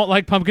articles. You don't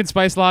like pumpkin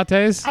spice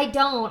lattes? I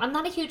don't. I'm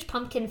not a huge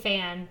pumpkin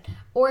fan.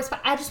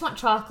 I just want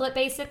chocolate,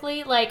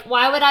 basically. Like,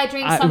 why would I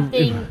drink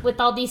something with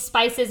all these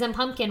spices and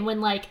pumpkin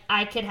when, like,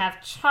 I could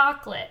have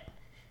chocolate?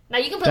 Now,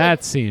 you can put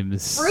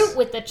fruit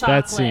with the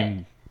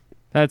chocolate.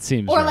 That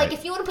seems Or, right. like,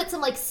 if you want to put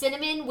some, like,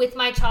 cinnamon with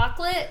my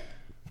chocolate,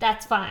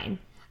 that's fine.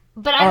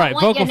 But I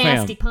don't want your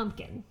nasty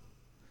pumpkin.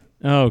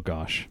 Oh,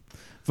 gosh.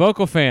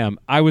 Vocal Fam,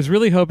 I was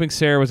really hoping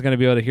Sarah was going to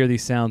be able to hear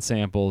these sound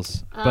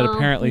samples, but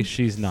apparently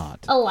she's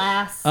not.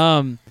 Alas.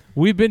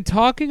 We've been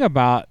talking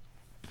about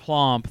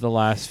Plomp the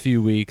last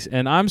few weeks,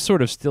 and I'm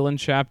sort of still in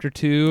chapter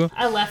 2.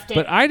 I left it.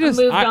 But I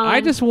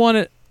just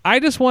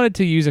wanted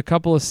to use a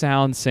couple of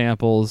sound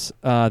samples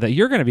that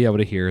you're going to be able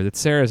to hear that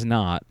Sarah's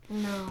not.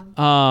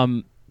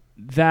 No.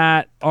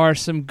 That are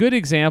some good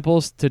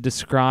examples to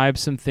describe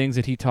some things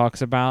that he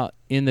talks about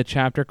in the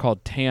chapter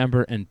called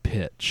timbre and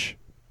pitch.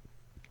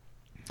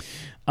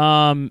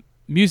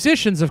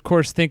 Musicians, of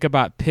course, think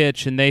about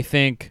pitch and they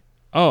think,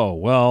 oh,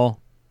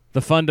 well,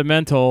 the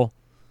fundamental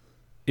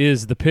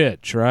is the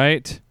pitch,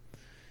 right?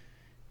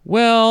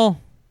 Well,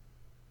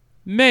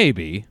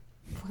 maybe.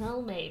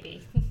 Well,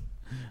 maybe.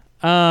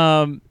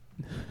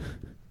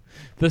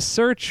 The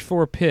search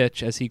for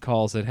pitch, as he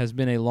calls it, has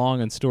been a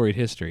long and storied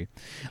history.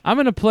 I'm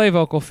going to play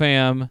Vocal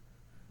Fam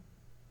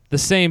the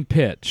same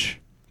pitch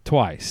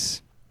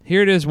twice.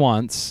 Here it is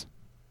once.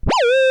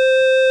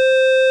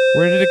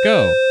 Where did it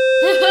go?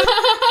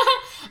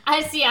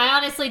 I see. I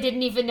honestly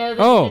didn't even know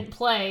that it didn't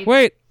play.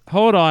 Wait.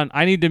 Hold on.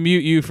 I need to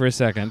mute you for a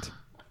second.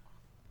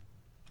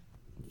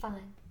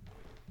 Fine.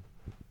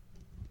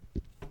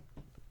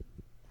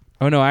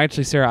 Oh, no.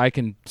 Actually, Sarah, I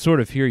can sort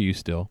of hear you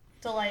still.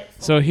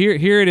 Delightful. So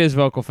here it is,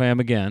 Vocal Fam,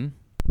 again.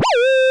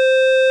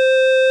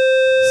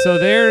 So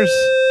there's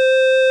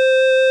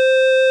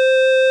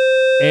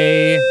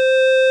a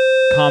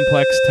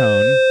complex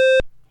tone.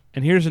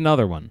 And here's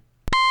another one.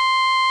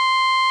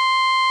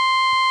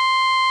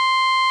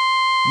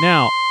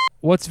 Now,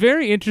 what's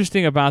very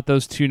interesting about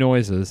those two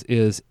noises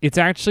is it's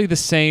actually the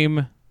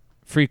same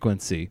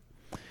frequency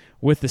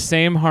with the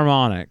same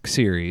harmonic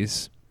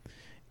series,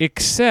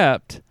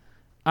 except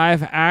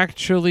I've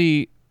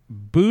actually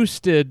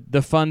boosted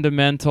the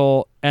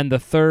fundamental and the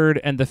third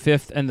and the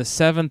fifth and the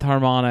seventh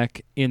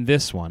harmonic in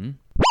this one.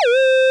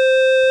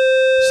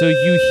 So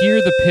you hear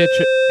the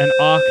pitch an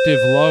octave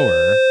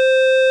lower.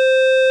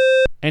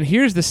 And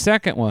here's the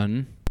second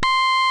one,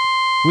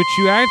 which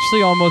you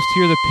actually almost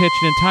hear the pitch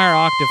an entire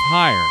octave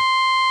higher.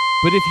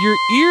 But if your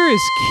ear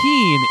is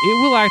keen, it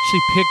will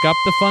actually pick up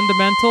the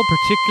fundamental,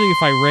 particularly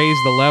if I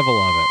raise the level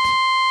of it.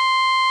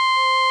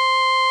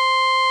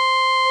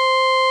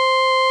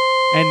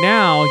 And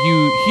now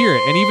you hear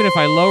it, and even if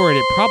I lower it,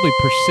 it probably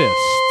persists.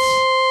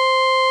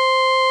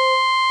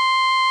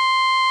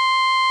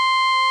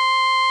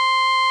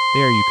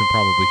 There you can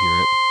probably hear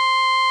it.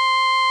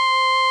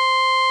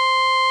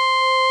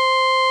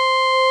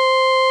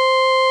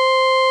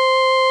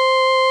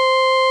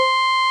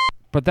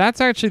 But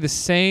that's actually the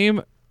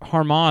same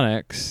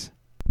harmonics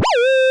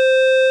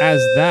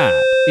as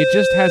that. It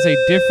just has a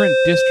different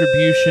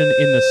distribution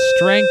in the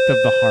strength of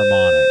the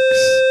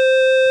harmonics.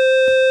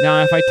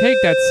 Now, if I take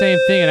that same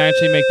thing and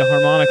actually make the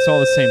harmonics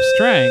all the same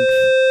strength,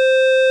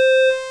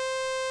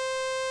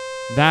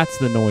 that's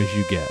the noise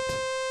you get.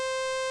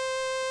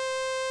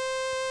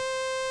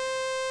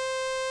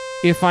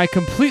 If I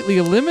completely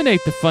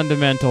eliminate the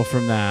fundamental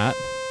from that,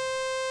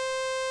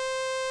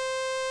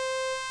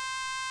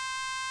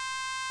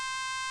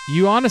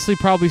 you honestly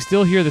probably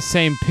still hear the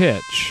same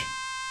pitch.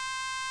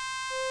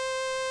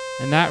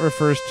 And that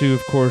refers to,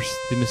 of course,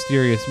 the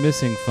mysterious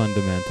missing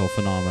fundamental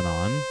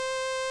phenomenon.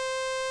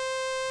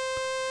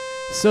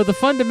 So the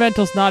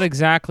fundamental's not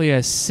exactly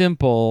as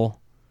simple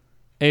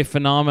a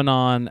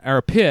phenomenon, or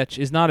a pitch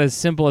is not as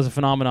simple as a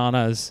phenomenon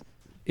as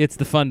it's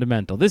the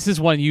fundamental. This is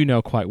one you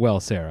know quite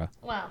well, Sarah.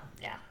 Well,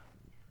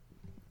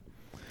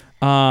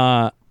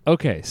 yeah.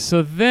 Okay,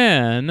 so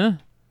then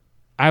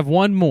I have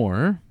one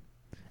more,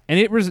 and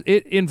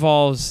it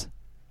involves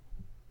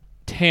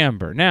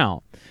timbre.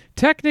 Now,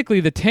 technically,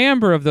 the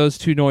timbre of those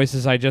two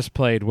noises I just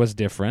played was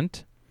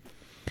different,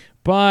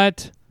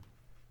 but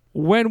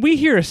when we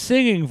hear a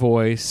singing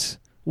voice,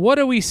 what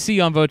do we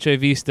see on Voce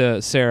Vista,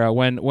 Sarah,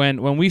 when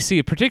we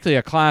see particularly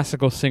a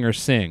classical singer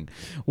sing?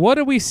 What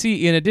do we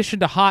see in addition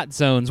to hot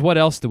zones? What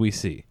else do we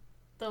see?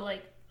 The,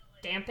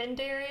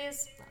 dampened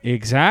areas?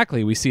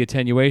 Exactly. We see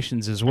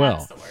attenuations as well.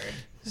 That's the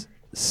word.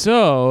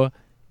 So,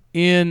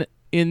 in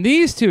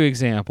these two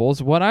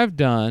examples, what I've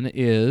done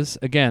is,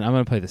 again, I'm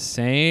going to play the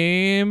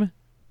same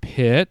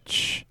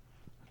pitch,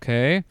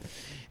 okay?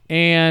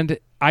 And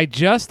I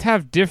just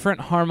have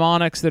different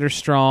harmonics that are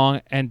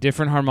strong and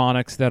different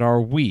harmonics that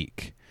are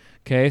weak.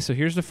 Okay, so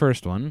here's the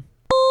first one.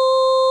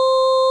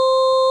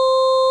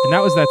 And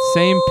that was that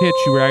same pitch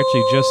you were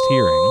actually just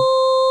hearing.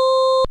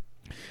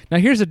 Now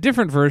here's a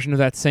different version of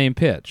that same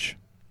pitch.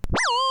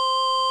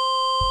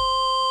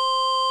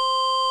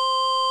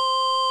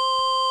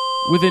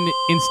 With an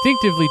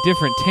instinctively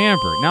different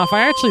timbre. Now if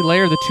I actually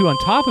layer the two on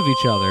top of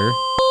each other,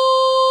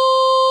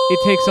 it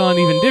takes on an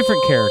even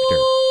different character,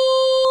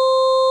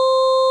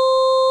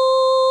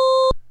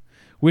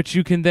 which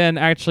you can then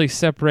actually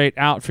separate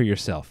out for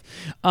yourself.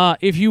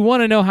 If you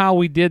want to know how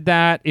we did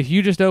that, if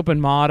you just open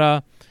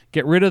Mada,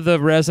 get rid of the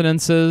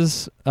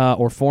resonances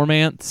or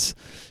formants,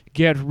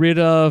 get rid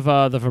of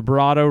the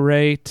vibrato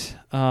rate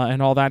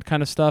and all that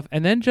kind of stuff,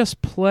 and then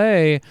just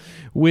play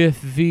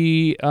with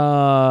the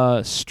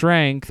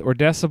strength or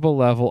decibel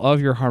level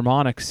of your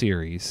harmonic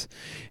series.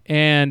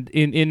 And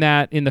in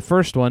the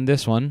first one,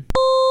 this one,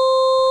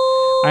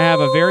 I have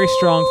a very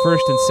strong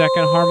first and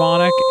second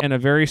harmonic and a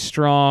very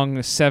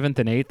strong seventh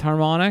and eighth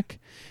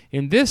harmonic.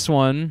 In this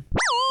one,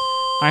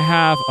 I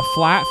have a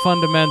flat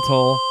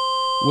fundamental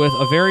with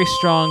a very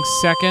strong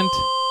second,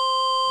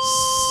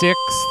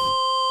 sixth,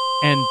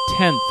 and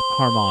 10th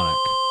harmonic.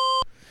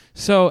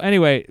 So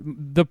anyway,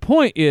 the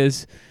point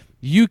is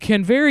you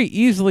can very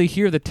easily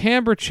hear the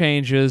timbre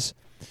changes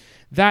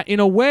that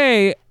in a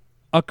way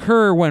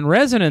occur when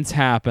resonance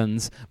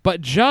happens,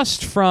 but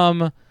just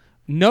from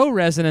no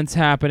resonance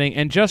happening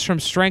and just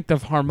from strength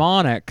of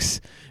harmonics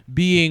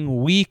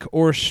being weak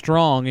or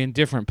strong in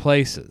different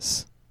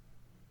places.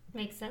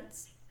 Makes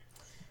sense.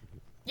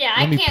 Yeah,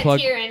 I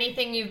can't hear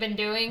anything you've been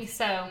doing,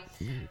 so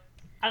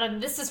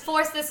this is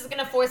going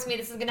to force me.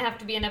 This is going to have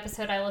to be an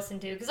episode I listen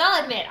to, because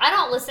I'll admit, I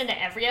don't listen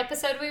to every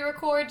episode we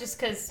record just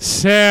because...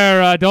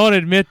 Sarah, don't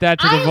admit that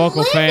to the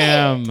vocal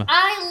fam.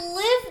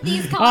 I live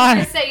these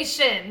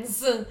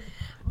conversations.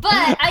 But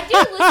I do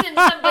listen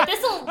to some, but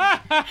this will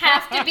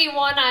have to be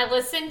one I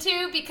listen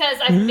to because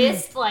I've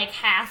missed like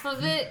half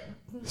of it.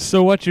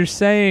 So what you're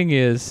saying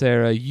is,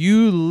 Sarah,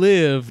 you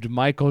lived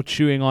Michael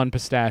chewing on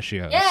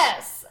pistachios.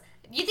 Yes.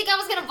 You think I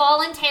was going to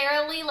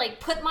voluntarily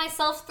like put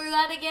myself through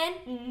that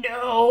again?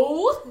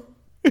 No.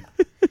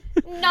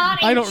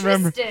 Not interested. I don't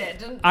remember.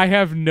 I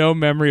have no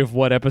memory of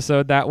what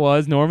episode that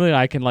was. Normally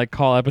I can like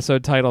call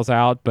episode titles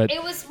out, but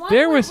it was one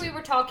where we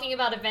were talking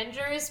about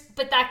Avengers,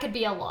 but that could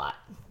be a lot.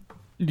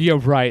 Yeah,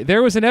 right.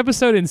 There was an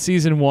episode in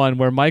season 1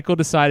 where Michael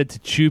decided to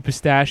chew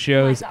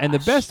pistachios, and the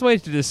best way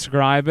to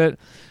describe it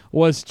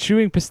was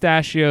chewing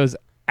pistachios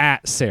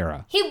at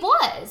Sarah. He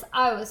was.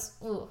 I was,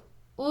 it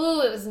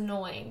was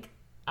annoying.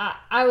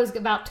 I was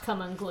about to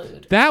come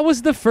unglued. That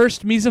was the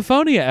first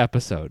Misophonia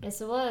episode. Yes,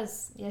 it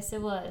was. Yes,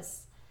 it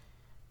was.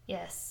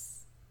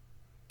 Yes.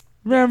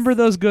 Remember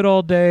those good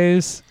old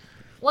days?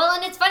 Well,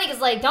 and it's funny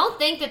because, like, don't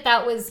think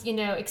that was,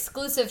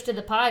 exclusive to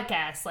the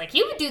podcast. Like,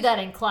 he would do that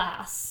in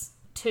class,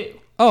 too.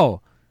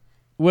 Oh,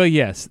 well,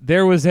 yes.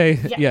 There was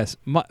yes.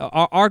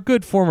 Our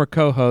good former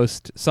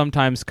co-host,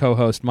 sometimes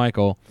co-host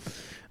Michael,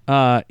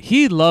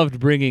 he loved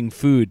bringing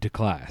food to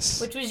class.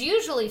 Which was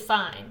usually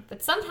fine,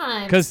 but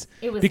sometimes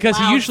it was because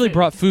he usually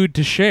brought food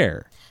to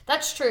share.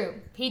 That's true.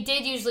 He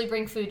did usually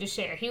bring food to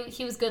share.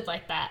 He was good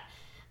like that.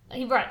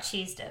 He brought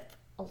cheese dip.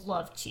 I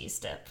love cheese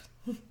dip.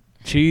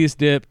 Cheese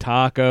dip,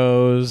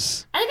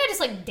 tacos. I think I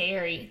just like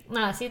dairy.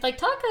 Nah, see, like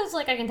tacos,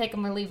 like I can take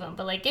them or leave them,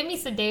 but like give me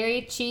some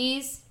dairy,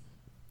 cheese,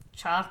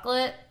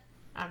 chocolate,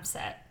 I'm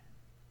set.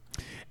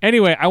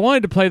 Anyway, I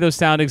wanted to play those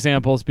sound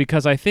examples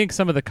because I think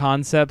some of the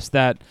concepts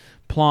that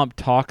Plomp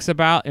talks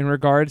about in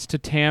regards to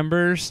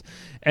timbres,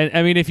 and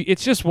I mean, if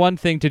it's just one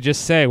thing to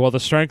just say, well, the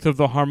strength of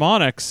the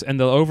harmonics and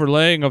the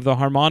overlaying of the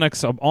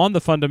harmonics on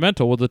the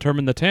fundamental will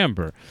determine the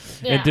timbre,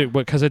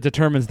 because it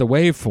determines the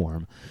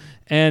waveform.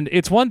 And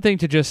it's one thing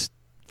to just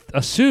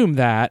assume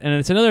that, and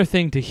it's another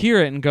thing to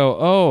hear it and go,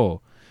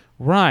 oh,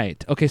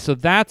 right. Okay, so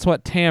that's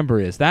what timbre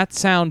is. That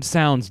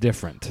sounds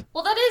different.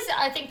 Well, that is,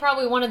 I think,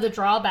 probably one of the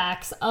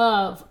drawbacks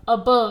of a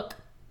book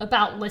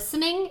about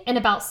listening and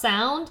about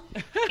sound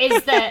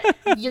is that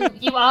you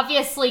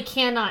obviously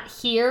cannot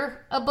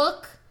hear a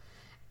book.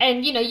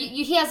 And,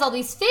 he has all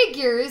these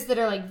figures that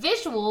are, like,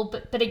 visual,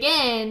 but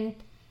again,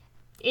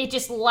 it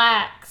just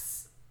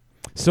lacks.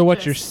 So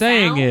what you're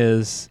saying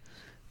is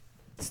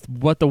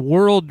what the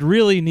world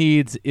really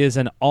needs is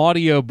an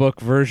audiobook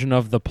version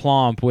of the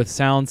Plomp with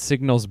sound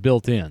signals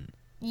built in.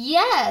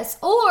 Yes,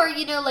 or,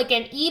 like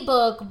an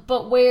ebook,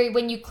 but where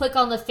when you click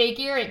on the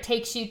figure, it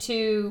takes you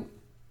to,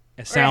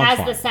 a sound or it has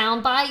file. the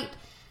sound bite,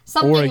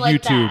 something or a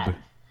like YouTube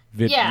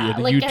that.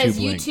 Like YouTube it has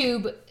link.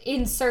 YouTube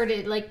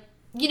inserted, like,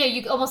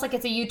 you almost like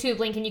it's a YouTube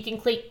link and you can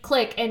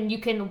click and you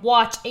can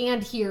watch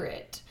and hear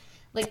it.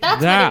 Like,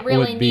 that's what it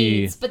really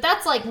needs. But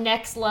that's, like,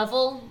 next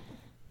level.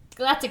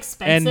 That's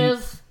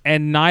expensive.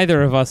 And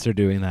neither of us are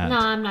doing that. No,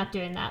 I'm not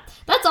doing that.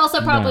 That's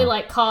also probably,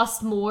 like,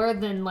 cost more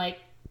than, like,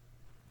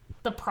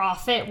 the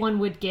profit one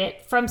would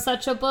get from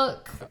such a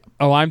book.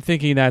 Oh, I'm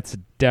thinking that's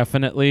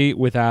definitely,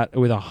 with 100%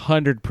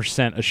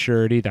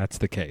 assurity, that's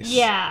the case.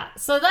 Yeah.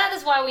 So that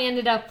is why we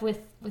ended up with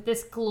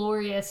this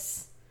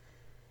glorious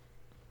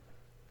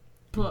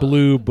book.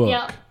 Blue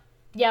book.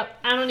 Yep.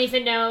 I don't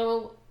even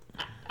know.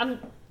 I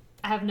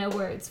have no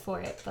words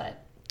for it,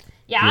 but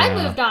yeah, I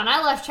moved on.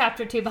 I left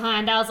chapter 2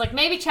 behind. I was like,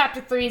 maybe chapter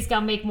 3 is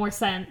gonna make more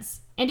sense,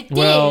 and it did.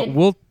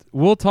 Well,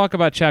 we'll talk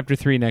about chapter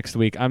 3 next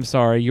week. I'm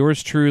sorry,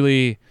 yours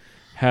truly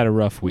had a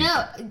rough week.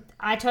 No,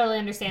 I totally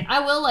understand.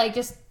 I will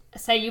just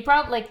say you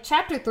probably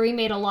chapter 3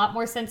 made a lot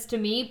more sense to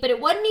me, but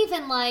it wasn't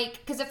even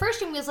because at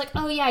first it was like,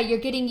 oh yeah, you're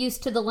getting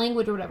used to the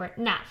language or whatever.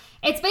 Nah,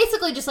 it's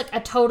basically just like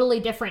a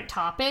totally different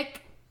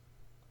topic.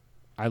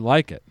 I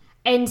like it,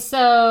 and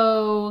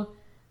so.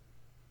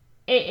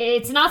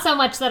 It's not so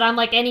much that I'm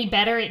any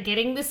better at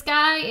getting this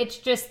guy. It's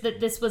just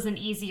that this was an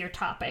easier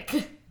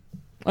topic.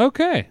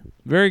 Okay,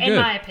 very good. In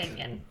my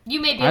opinion,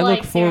 you may be I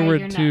look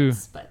forward Sarah, to. you're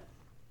nuts, but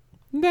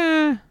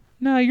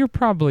Nah, you're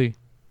probably.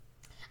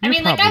 I'm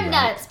probably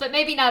nuts, right. but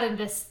maybe not in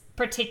this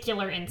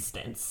particular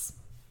instance.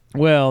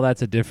 Well,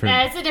 that's a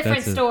different. It's a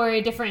different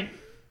story, different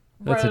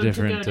That's a road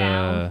different. to go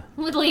down.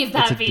 We'll leave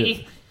that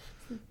be.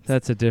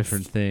 That's a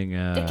different thing.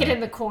 Stick it in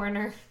the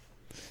corner.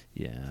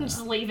 Yeah.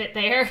 Just leave it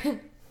there.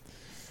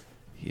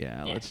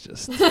 Yeah. Let's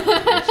just.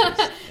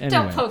 Don't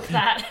Anyway. poke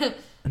that.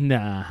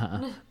 Nah.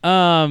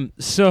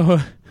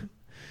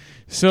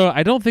 So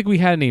I don't think we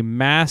had any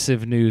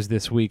massive news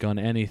this week on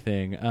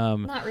anything.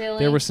 Not really.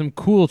 There were some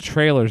cool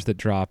trailers that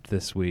dropped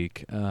this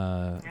week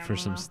for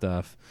some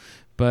stuff.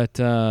 But,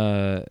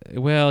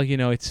 well,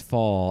 it's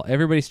fall.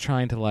 Everybody's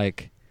trying to,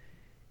 like,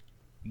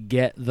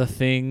 get the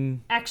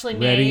thing actually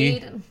ready.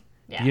 made.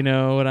 Yeah. You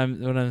know what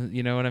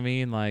I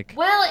mean? Like,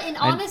 well, and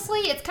honestly,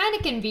 it's kind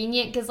of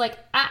convenient because, like,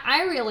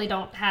 I really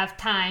don't have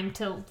time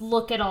to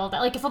look at all that.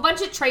 Like, if a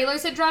bunch of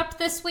trailers had dropped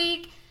this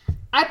week,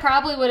 I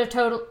probably would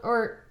have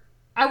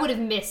I would have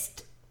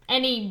missed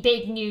any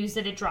big news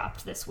that had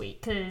dropped this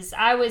week because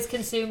I was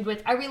consumed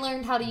with. I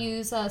relearned how to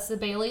use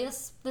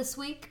Sibelius this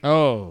week.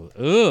 Oh,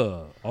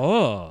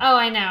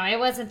 I know. It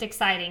wasn't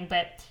exciting,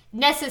 but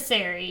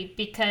necessary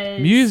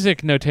because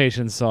music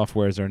notation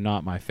softwares are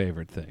not my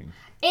favorite thing.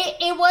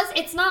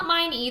 It's not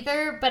mine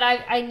either, but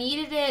I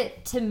needed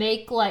it to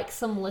make like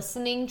some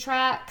listening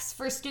tracks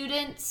for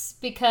students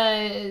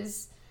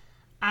because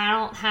I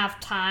don't have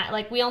time.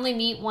 Like, we only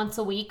meet once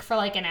a week for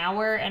like an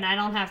hour, and I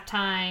don't have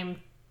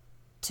time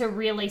to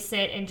really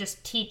sit and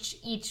just teach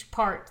each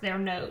part their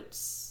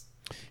notes.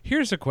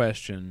 Here's a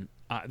question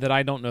that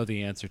I don't know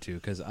the answer to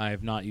because I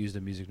have not used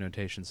a music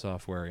notation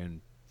software in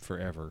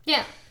forever.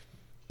 Yeah.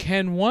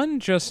 Can one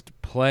just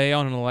play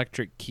on an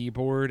electric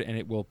keyboard and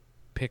it will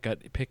pick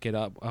it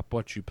up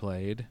what you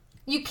played?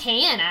 You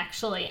can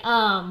actually.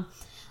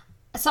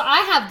 So I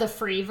have the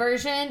free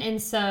version,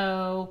 and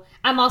so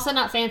I'm also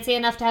not fancy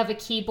enough to have a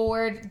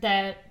keyboard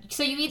that.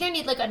 So you either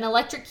need like an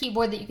electric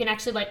keyboard that you can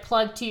actually like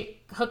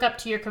hook up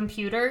to your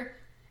computer,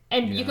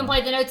 and you can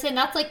play the notes in.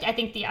 That's like I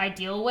think the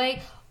ideal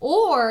way.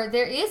 Or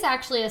there is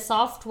actually a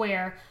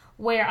software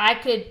where I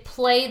could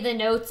play the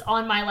notes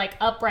on my like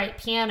upright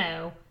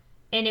piano,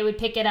 and it would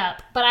pick it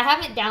up. But I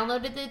haven't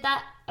downloaded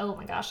that. Oh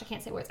my gosh, I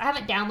can't say words. I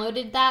haven't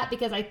downloaded that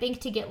because I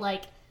think to get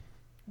like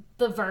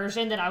the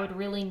version that I would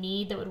really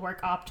need that would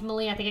work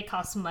optimally, I think it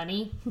costs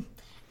money.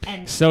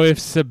 And so if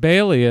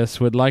Sibelius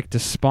would like to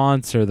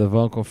sponsor the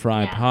Vocal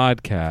Fry I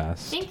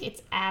podcast, think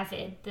it's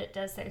Avid that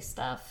does their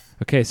stuff.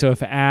 Okay, so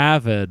if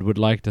Avid would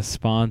like to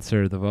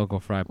sponsor the Vocal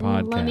Fry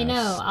podcast, Let me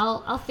know.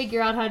 I'll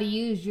figure out how to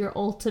use your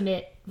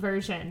ultimate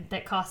version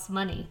that costs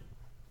money.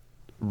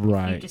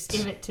 Right. You just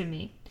give it to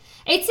me.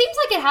 It seems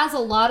like it has a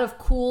lot of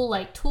cool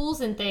like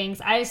tools and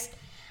things.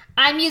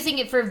 I'm using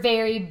it for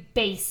very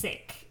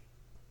basic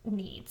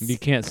needs. You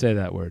can't say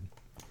that word.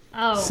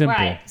 Oh, simple.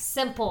 Right.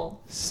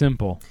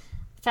 Simple.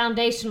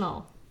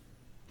 Foundational.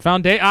 Is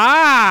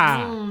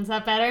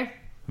that better?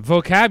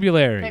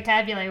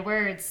 Vocabulary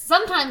Words.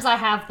 Sometimes I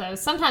have those.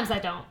 Sometimes I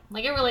don't.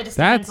 Like, it really just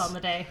depends on the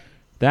day.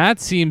 That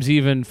seems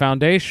even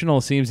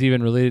foundational. Seems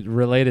even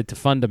related to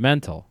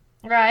fundamental.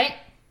 Right.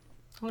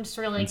 I'm just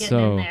really getting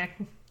in there.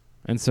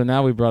 And so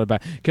now we brought it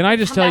back. Can I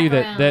just tell you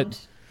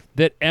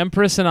that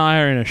Empress and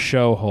I are in a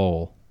show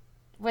hole?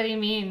 What do you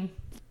mean?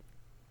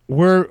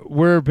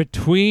 We're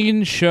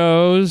between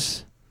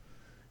shows,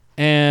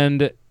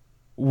 and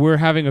we're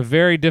having a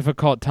very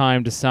difficult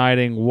time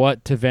deciding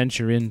what to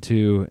venture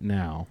into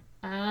now.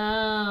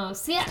 Oh,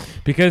 see,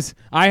 because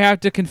I have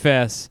to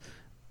confess,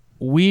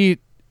 we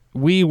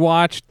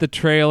watched the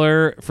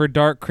trailer for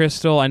Dark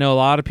Crystal. I know a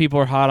lot of people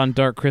are hot on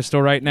Dark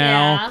Crystal right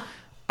now. Yeah.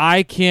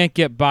 I can't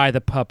get by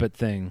the puppet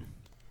thing.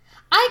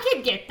 I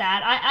could get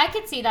that. I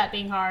could see that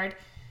being hard.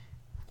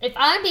 If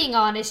I'm being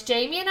honest,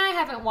 Jamie and I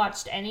haven't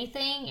watched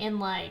anything in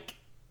like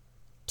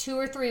 2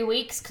 or 3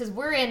 weeks because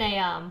we're in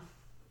a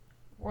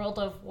World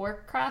of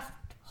Warcraft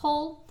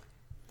hole.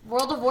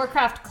 World of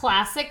Warcraft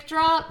Classic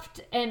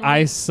dropped, and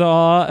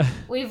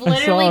we've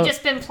literally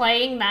just been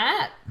playing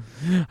that.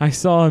 I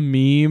saw a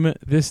meme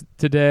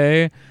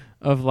today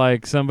of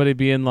like somebody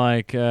being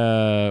like,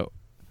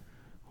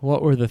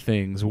 what were the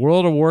things?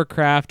 World of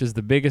Warcraft is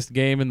the biggest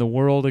game in the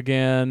world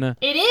again.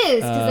 It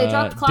is, because they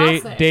dropped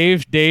Classic.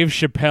 Dave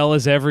Chappelle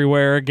is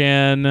everywhere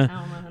again. I don't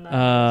know who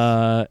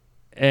that is.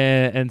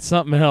 And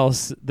something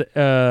else.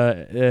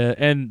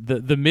 And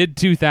the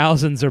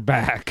mid-2000s are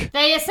back.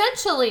 They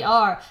essentially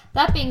are.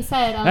 That being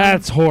said...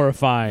 that's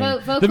horrifying.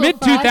 The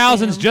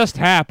mid-2000s just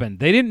happened.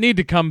 They didn't need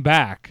to come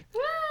back.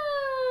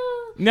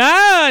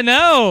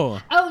 No.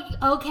 Oh,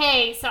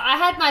 okay. So I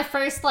had my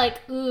first,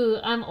 like, ooh,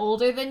 I'm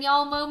older than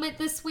y'all moment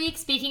this week.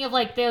 Speaking of,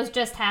 like, those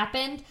just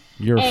happened.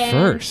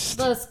 First.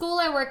 The school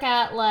I work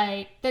at,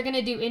 like, they're going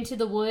to do Into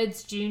the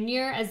Woods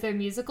Junior as their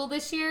musical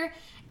this year.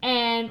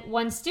 And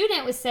one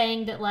student was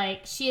saying that,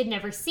 like, she had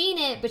never seen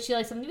it, but she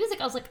liked some of the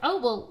music. I was like, oh,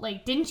 well,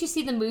 like, didn't you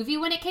see the movie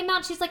when it came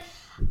out? She's like,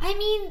 I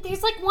mean,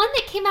 there's, like, one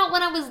that came out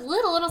when I was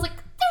little. And I was like,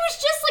 that was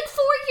just, like,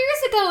 4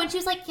 years ago. And she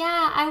was like,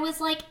 yeah, I was,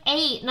 like,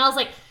 8. And I was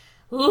like...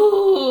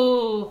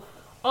 Ooh,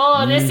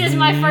 oh, this is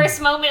my first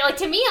moment. Like,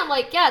 to me, I'm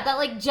like, yeah, that,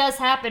 like, just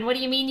happened. What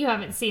do you mean you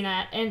haven't seen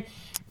that? And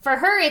for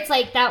her, it's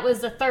like that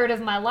was a third of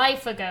my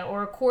life ago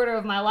or a quarter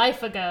of my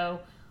life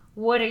ago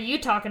What are you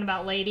talking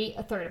about, lady?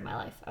 A third of my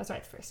life. I was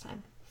right the first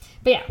time.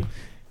 But yeah.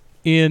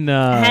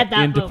 I had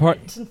that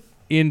moment.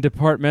 In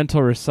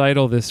departmental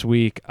recital this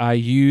week, I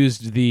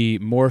used the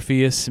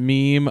Morpheus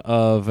meme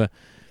of,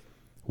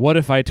 what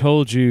if I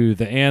told you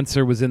the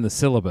answer was in the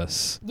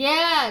syllabus?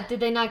 Yeah. Did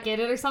they not get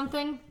it or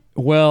something?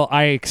 Well,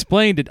 I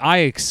explained it. I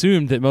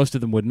assumed that most of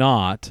them would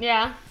not.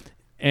 Yeah.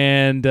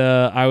 And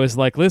I was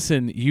like,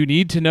 listen, you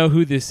need to know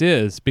who this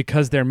is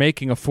because they're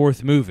making a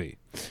 4th movie.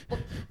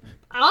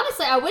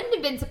 Honestly, I wouldn't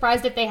have been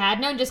surprised if they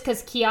had known just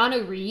because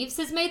Keanu Reeves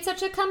has made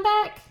such a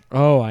comeback.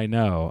 Oh, I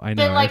know.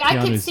 But, like,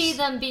 I could see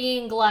them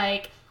being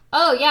like,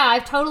 oh, yeah,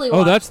 I've totally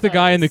watched that's the those.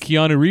 guy in the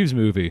Keanu Reeves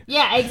movie.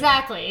 Yeah,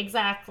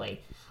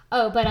 exactly.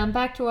 Oh, but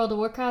back to World of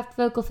Warcraft,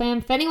 Vocal Fam.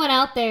 If anyone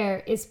out there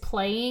is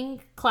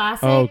playing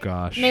Classic, oh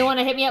gosh, and they want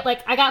to hit me up,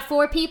 like, I got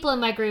 4 people in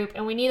my group,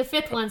 and we need a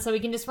 5th one so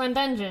we can just run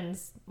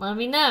dungeons. Let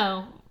me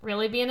know.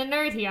 Really being a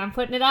nerd here. I'm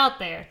putting it out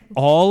there.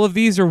 All of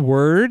these are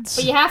words?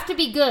 But you have to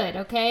be good,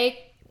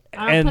 okay?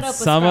 I don't and put up with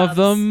some scrubs. of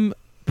them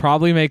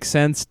probably make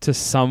sense to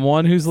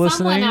someone who's listening.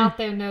 Someone out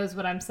there knows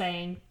what I'm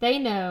saying. They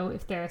know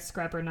if they're a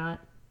scrub or not.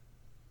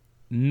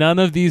 None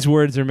of these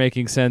words are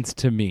making sense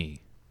to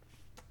me.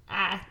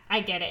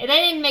 I get it. They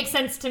didn't make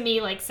sense to me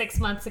like 6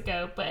 months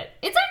ago, but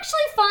it's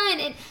actually fun.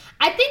 And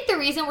I think the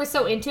reason we're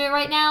so into it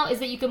right now is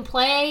that you can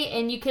play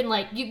and you can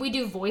we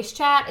do voice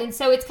chat. And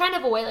so it's kind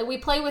of a way, like we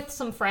play with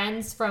some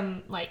friends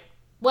from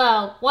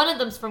one of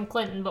them's from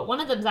Clinton, but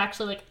one of them's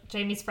actually like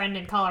Jamie's friend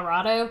in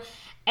Colorado.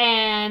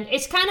 And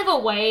it's kind of a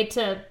way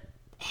to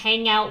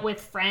hang out with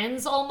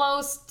friends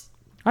almost.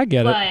 I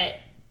get it. But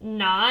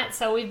not.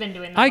 So we've been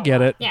doing that. I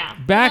get it. Yeah.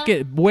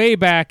 Way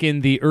back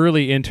in the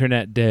early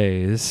internet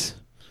days.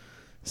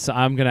 So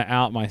I'm going to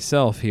out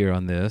myself here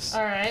on this.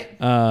 All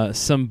right.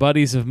 Some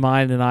buddies of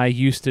mine and I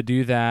used to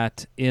do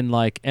that in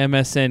like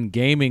MSN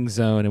Gaming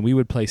Zone, and we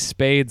would play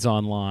spades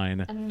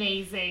online.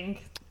 Amazing.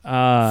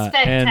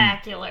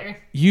 Spectacular. And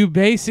you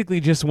basically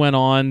just went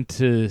on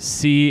to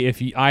see if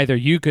either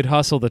you could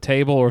hustle the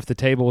table or if the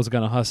table was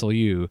going to hustle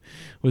you.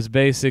 Was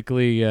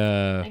basically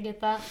I get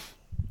that.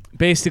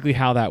 Basically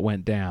how that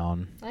went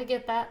down. I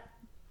get that.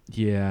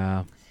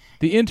 Yeah.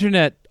 The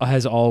internet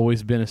has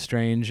always been a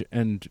strange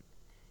and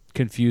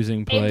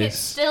confusing place. And it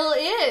still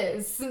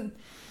is.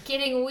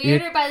 Getting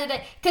weirder by the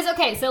day. Because,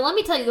 okay, so let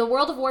me tell you, the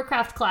World of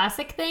Warcraft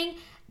Classic thing,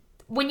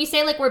 when you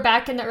say, like, we're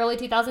back in the early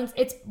 2000s,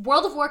 it's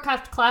World of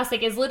Warcraft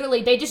Classic is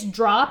literally, they just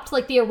dropped,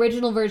 like, the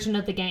original version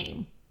of the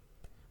game.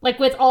 Like,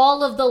 with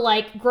all of the,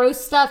 like, gross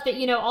stuff that,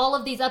 all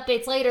of these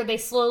updates later, they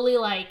slowly,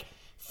 like,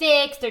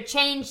 fixed or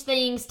changed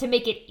things to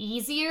make it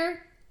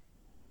easier.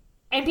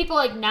 And people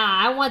are like,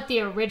 nah, I want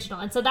the original.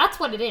 And so that's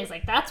what it is.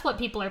 Like, that's what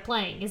people are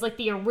playing, is, like,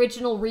 the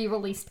original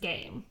re-released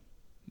game.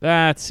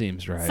 That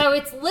seems right. So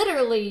it's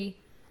literally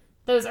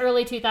those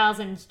early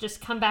 2000s just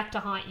come back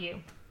to haunt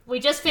you. We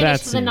just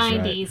finished the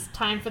 90s. Right.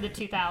 Time for the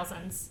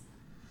 2000s.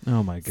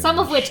 Oh, my God. Some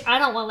of which I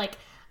don't want,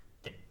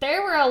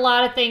 there were a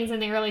lot of things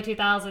in the early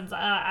 2000s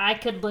I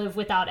could live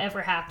without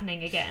ever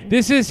happening again.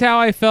 This is how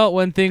I felt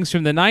when things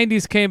from the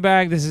 90s came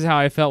back. This is how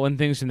I felt when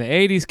things from the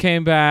 80s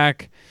came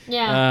back.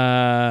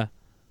 Yeah.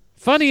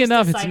 Funny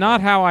enough, it's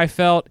not how I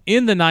felt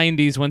in the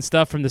 90s when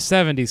stuff from the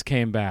 70s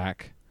came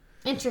back.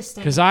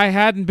 Interesting. Because I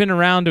hadn't been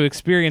around to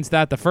experience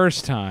that the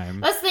first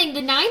time. That's the thing.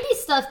 The 90s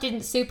stuff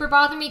didn't super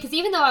bother me because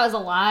even though I was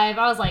alive,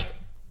 I was like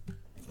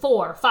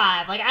 4,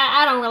 5. Like,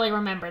 I don't really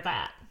remember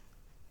that.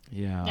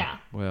 Yeah.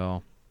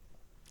 Well,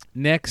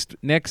 next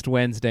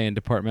Wednesday in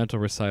departmental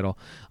recital,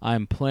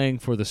 I'm playing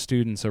for the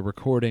students a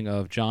recording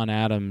of John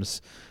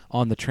Adams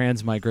on the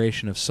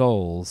transmigration of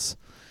souls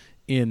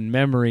in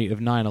memory of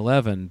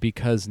 9/11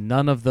 because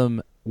none of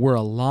them were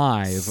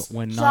alive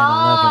when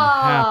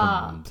 9/11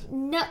 happened.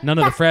 None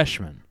of the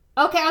freshmen.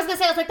 Okay, I was going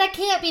to say, I was like, that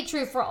can't be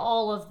true for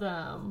all of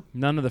them.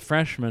 None of the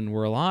freshmen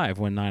were alive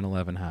when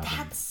 9/11 happened.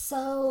 That's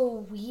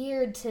so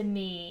weird to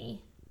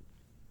me.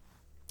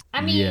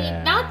 I mean,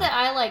 not that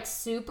I,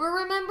 super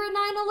remember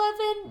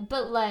 9/11,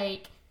 but,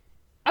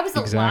 I was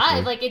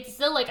alive. It's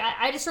still,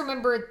 I just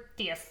remember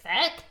the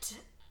effect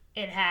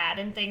it had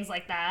and things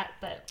like that,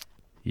 but...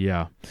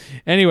 Yeah.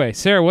 Anyway,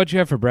 Sarah, what'd you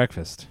have for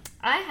breakfast?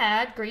 I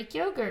had Greek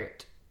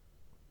yogurt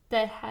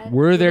that had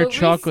Were there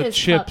chocolate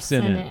chips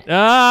in it?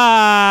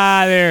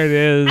 Ah, there it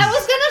is. I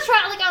was gonna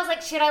try. I was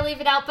like, should I leave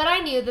it out? But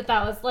I knew that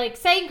was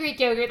saying Greek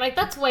yogurt.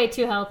 That's way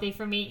too healthy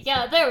for me.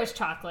 Yeah, there was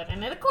chocolate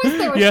in it. Of course,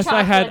 there was. Yes,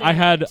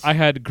 chocolate I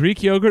had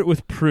Greek yogurt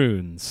with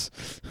prunes.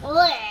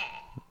 Blech.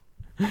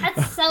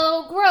 That's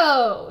so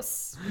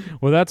gross.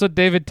 Well, that's what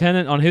David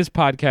Tennant on his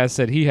podcast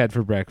said he had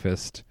for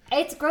breakfast.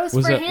 It's gross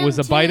for him was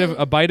a bite of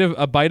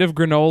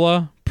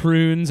granola,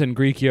 prunes, and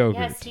Greek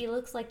yogurt. Yes, he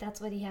looks like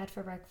that's what he had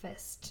for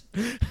breakfast.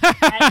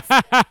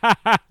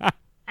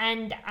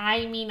 And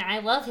I mean, I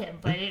love him,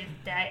 but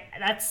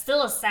that's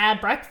still a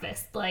sad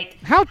breakfast.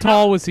 How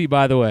tall was he,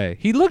 by the way?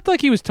 He looked like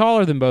he was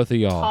taller than both of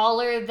y'all.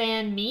 Taller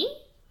than me?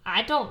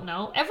 I don't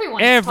know.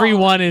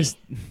 Everyone is.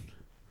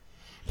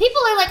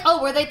 People are like,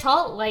 oh, were they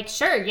tall?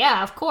 Sure,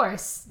 yeah, of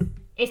course.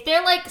 If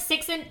they're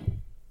 6 inches,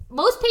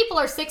 most people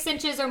are 6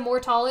 inches or more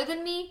taller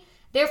than me.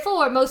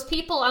 Therefore, most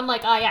people, I'm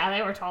like, oh yeah,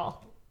 they were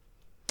tall.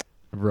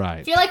 Right.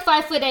 If you're like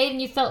 5'8"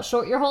 and you felt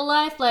short your whole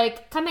life,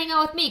 like, come hang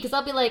out with me, because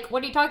I'll be like,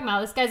 what are you talking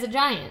about? This guy's a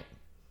giant.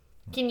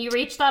 Can you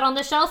reach that on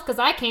the shelf? Because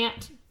I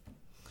can't.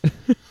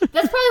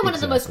 That's probably one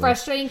of the most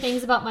frustrating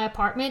things about my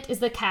apartment is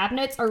the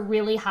cabinets are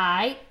really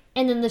high,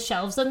 and then the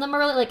shelves in them are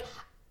really, like,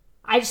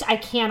 I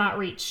cannot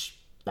reach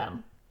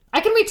them. I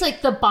can reach,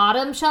 like, the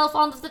bottom shelf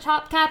on the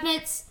top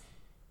cabinets,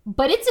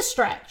 but it's a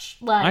stretch.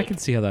 Like, I can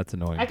see how that's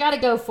annoying. I gotta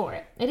go for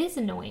it. It is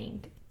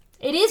annoying.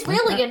 It is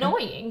really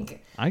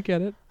annoying. I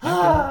get it.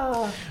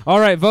 All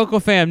right, Vocal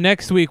Fam,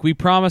 next week we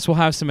promise we'll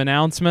have some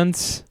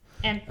announcements.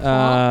 And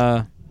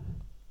Plomp.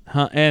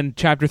 And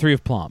Chapter 3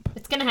 of Plomp.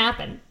 It's going to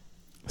happen.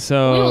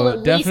 So We will at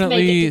least definitely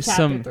make it to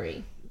Chapter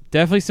 3.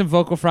 Definitely some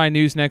Vocal Fry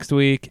news next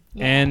week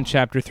Yeah. and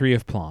Chapter 3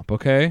 of Plomp,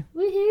 okay?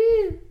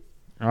 Woohoo.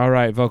 All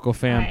right, Vocal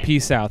Fam. All right.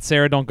 Peace out.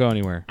 Sarah, don't go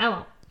anywhere. I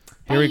won't.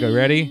 Here we go.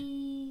 Ready?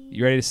 Bye.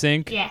 You ready to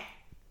sync? Yeah.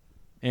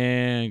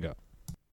 And go.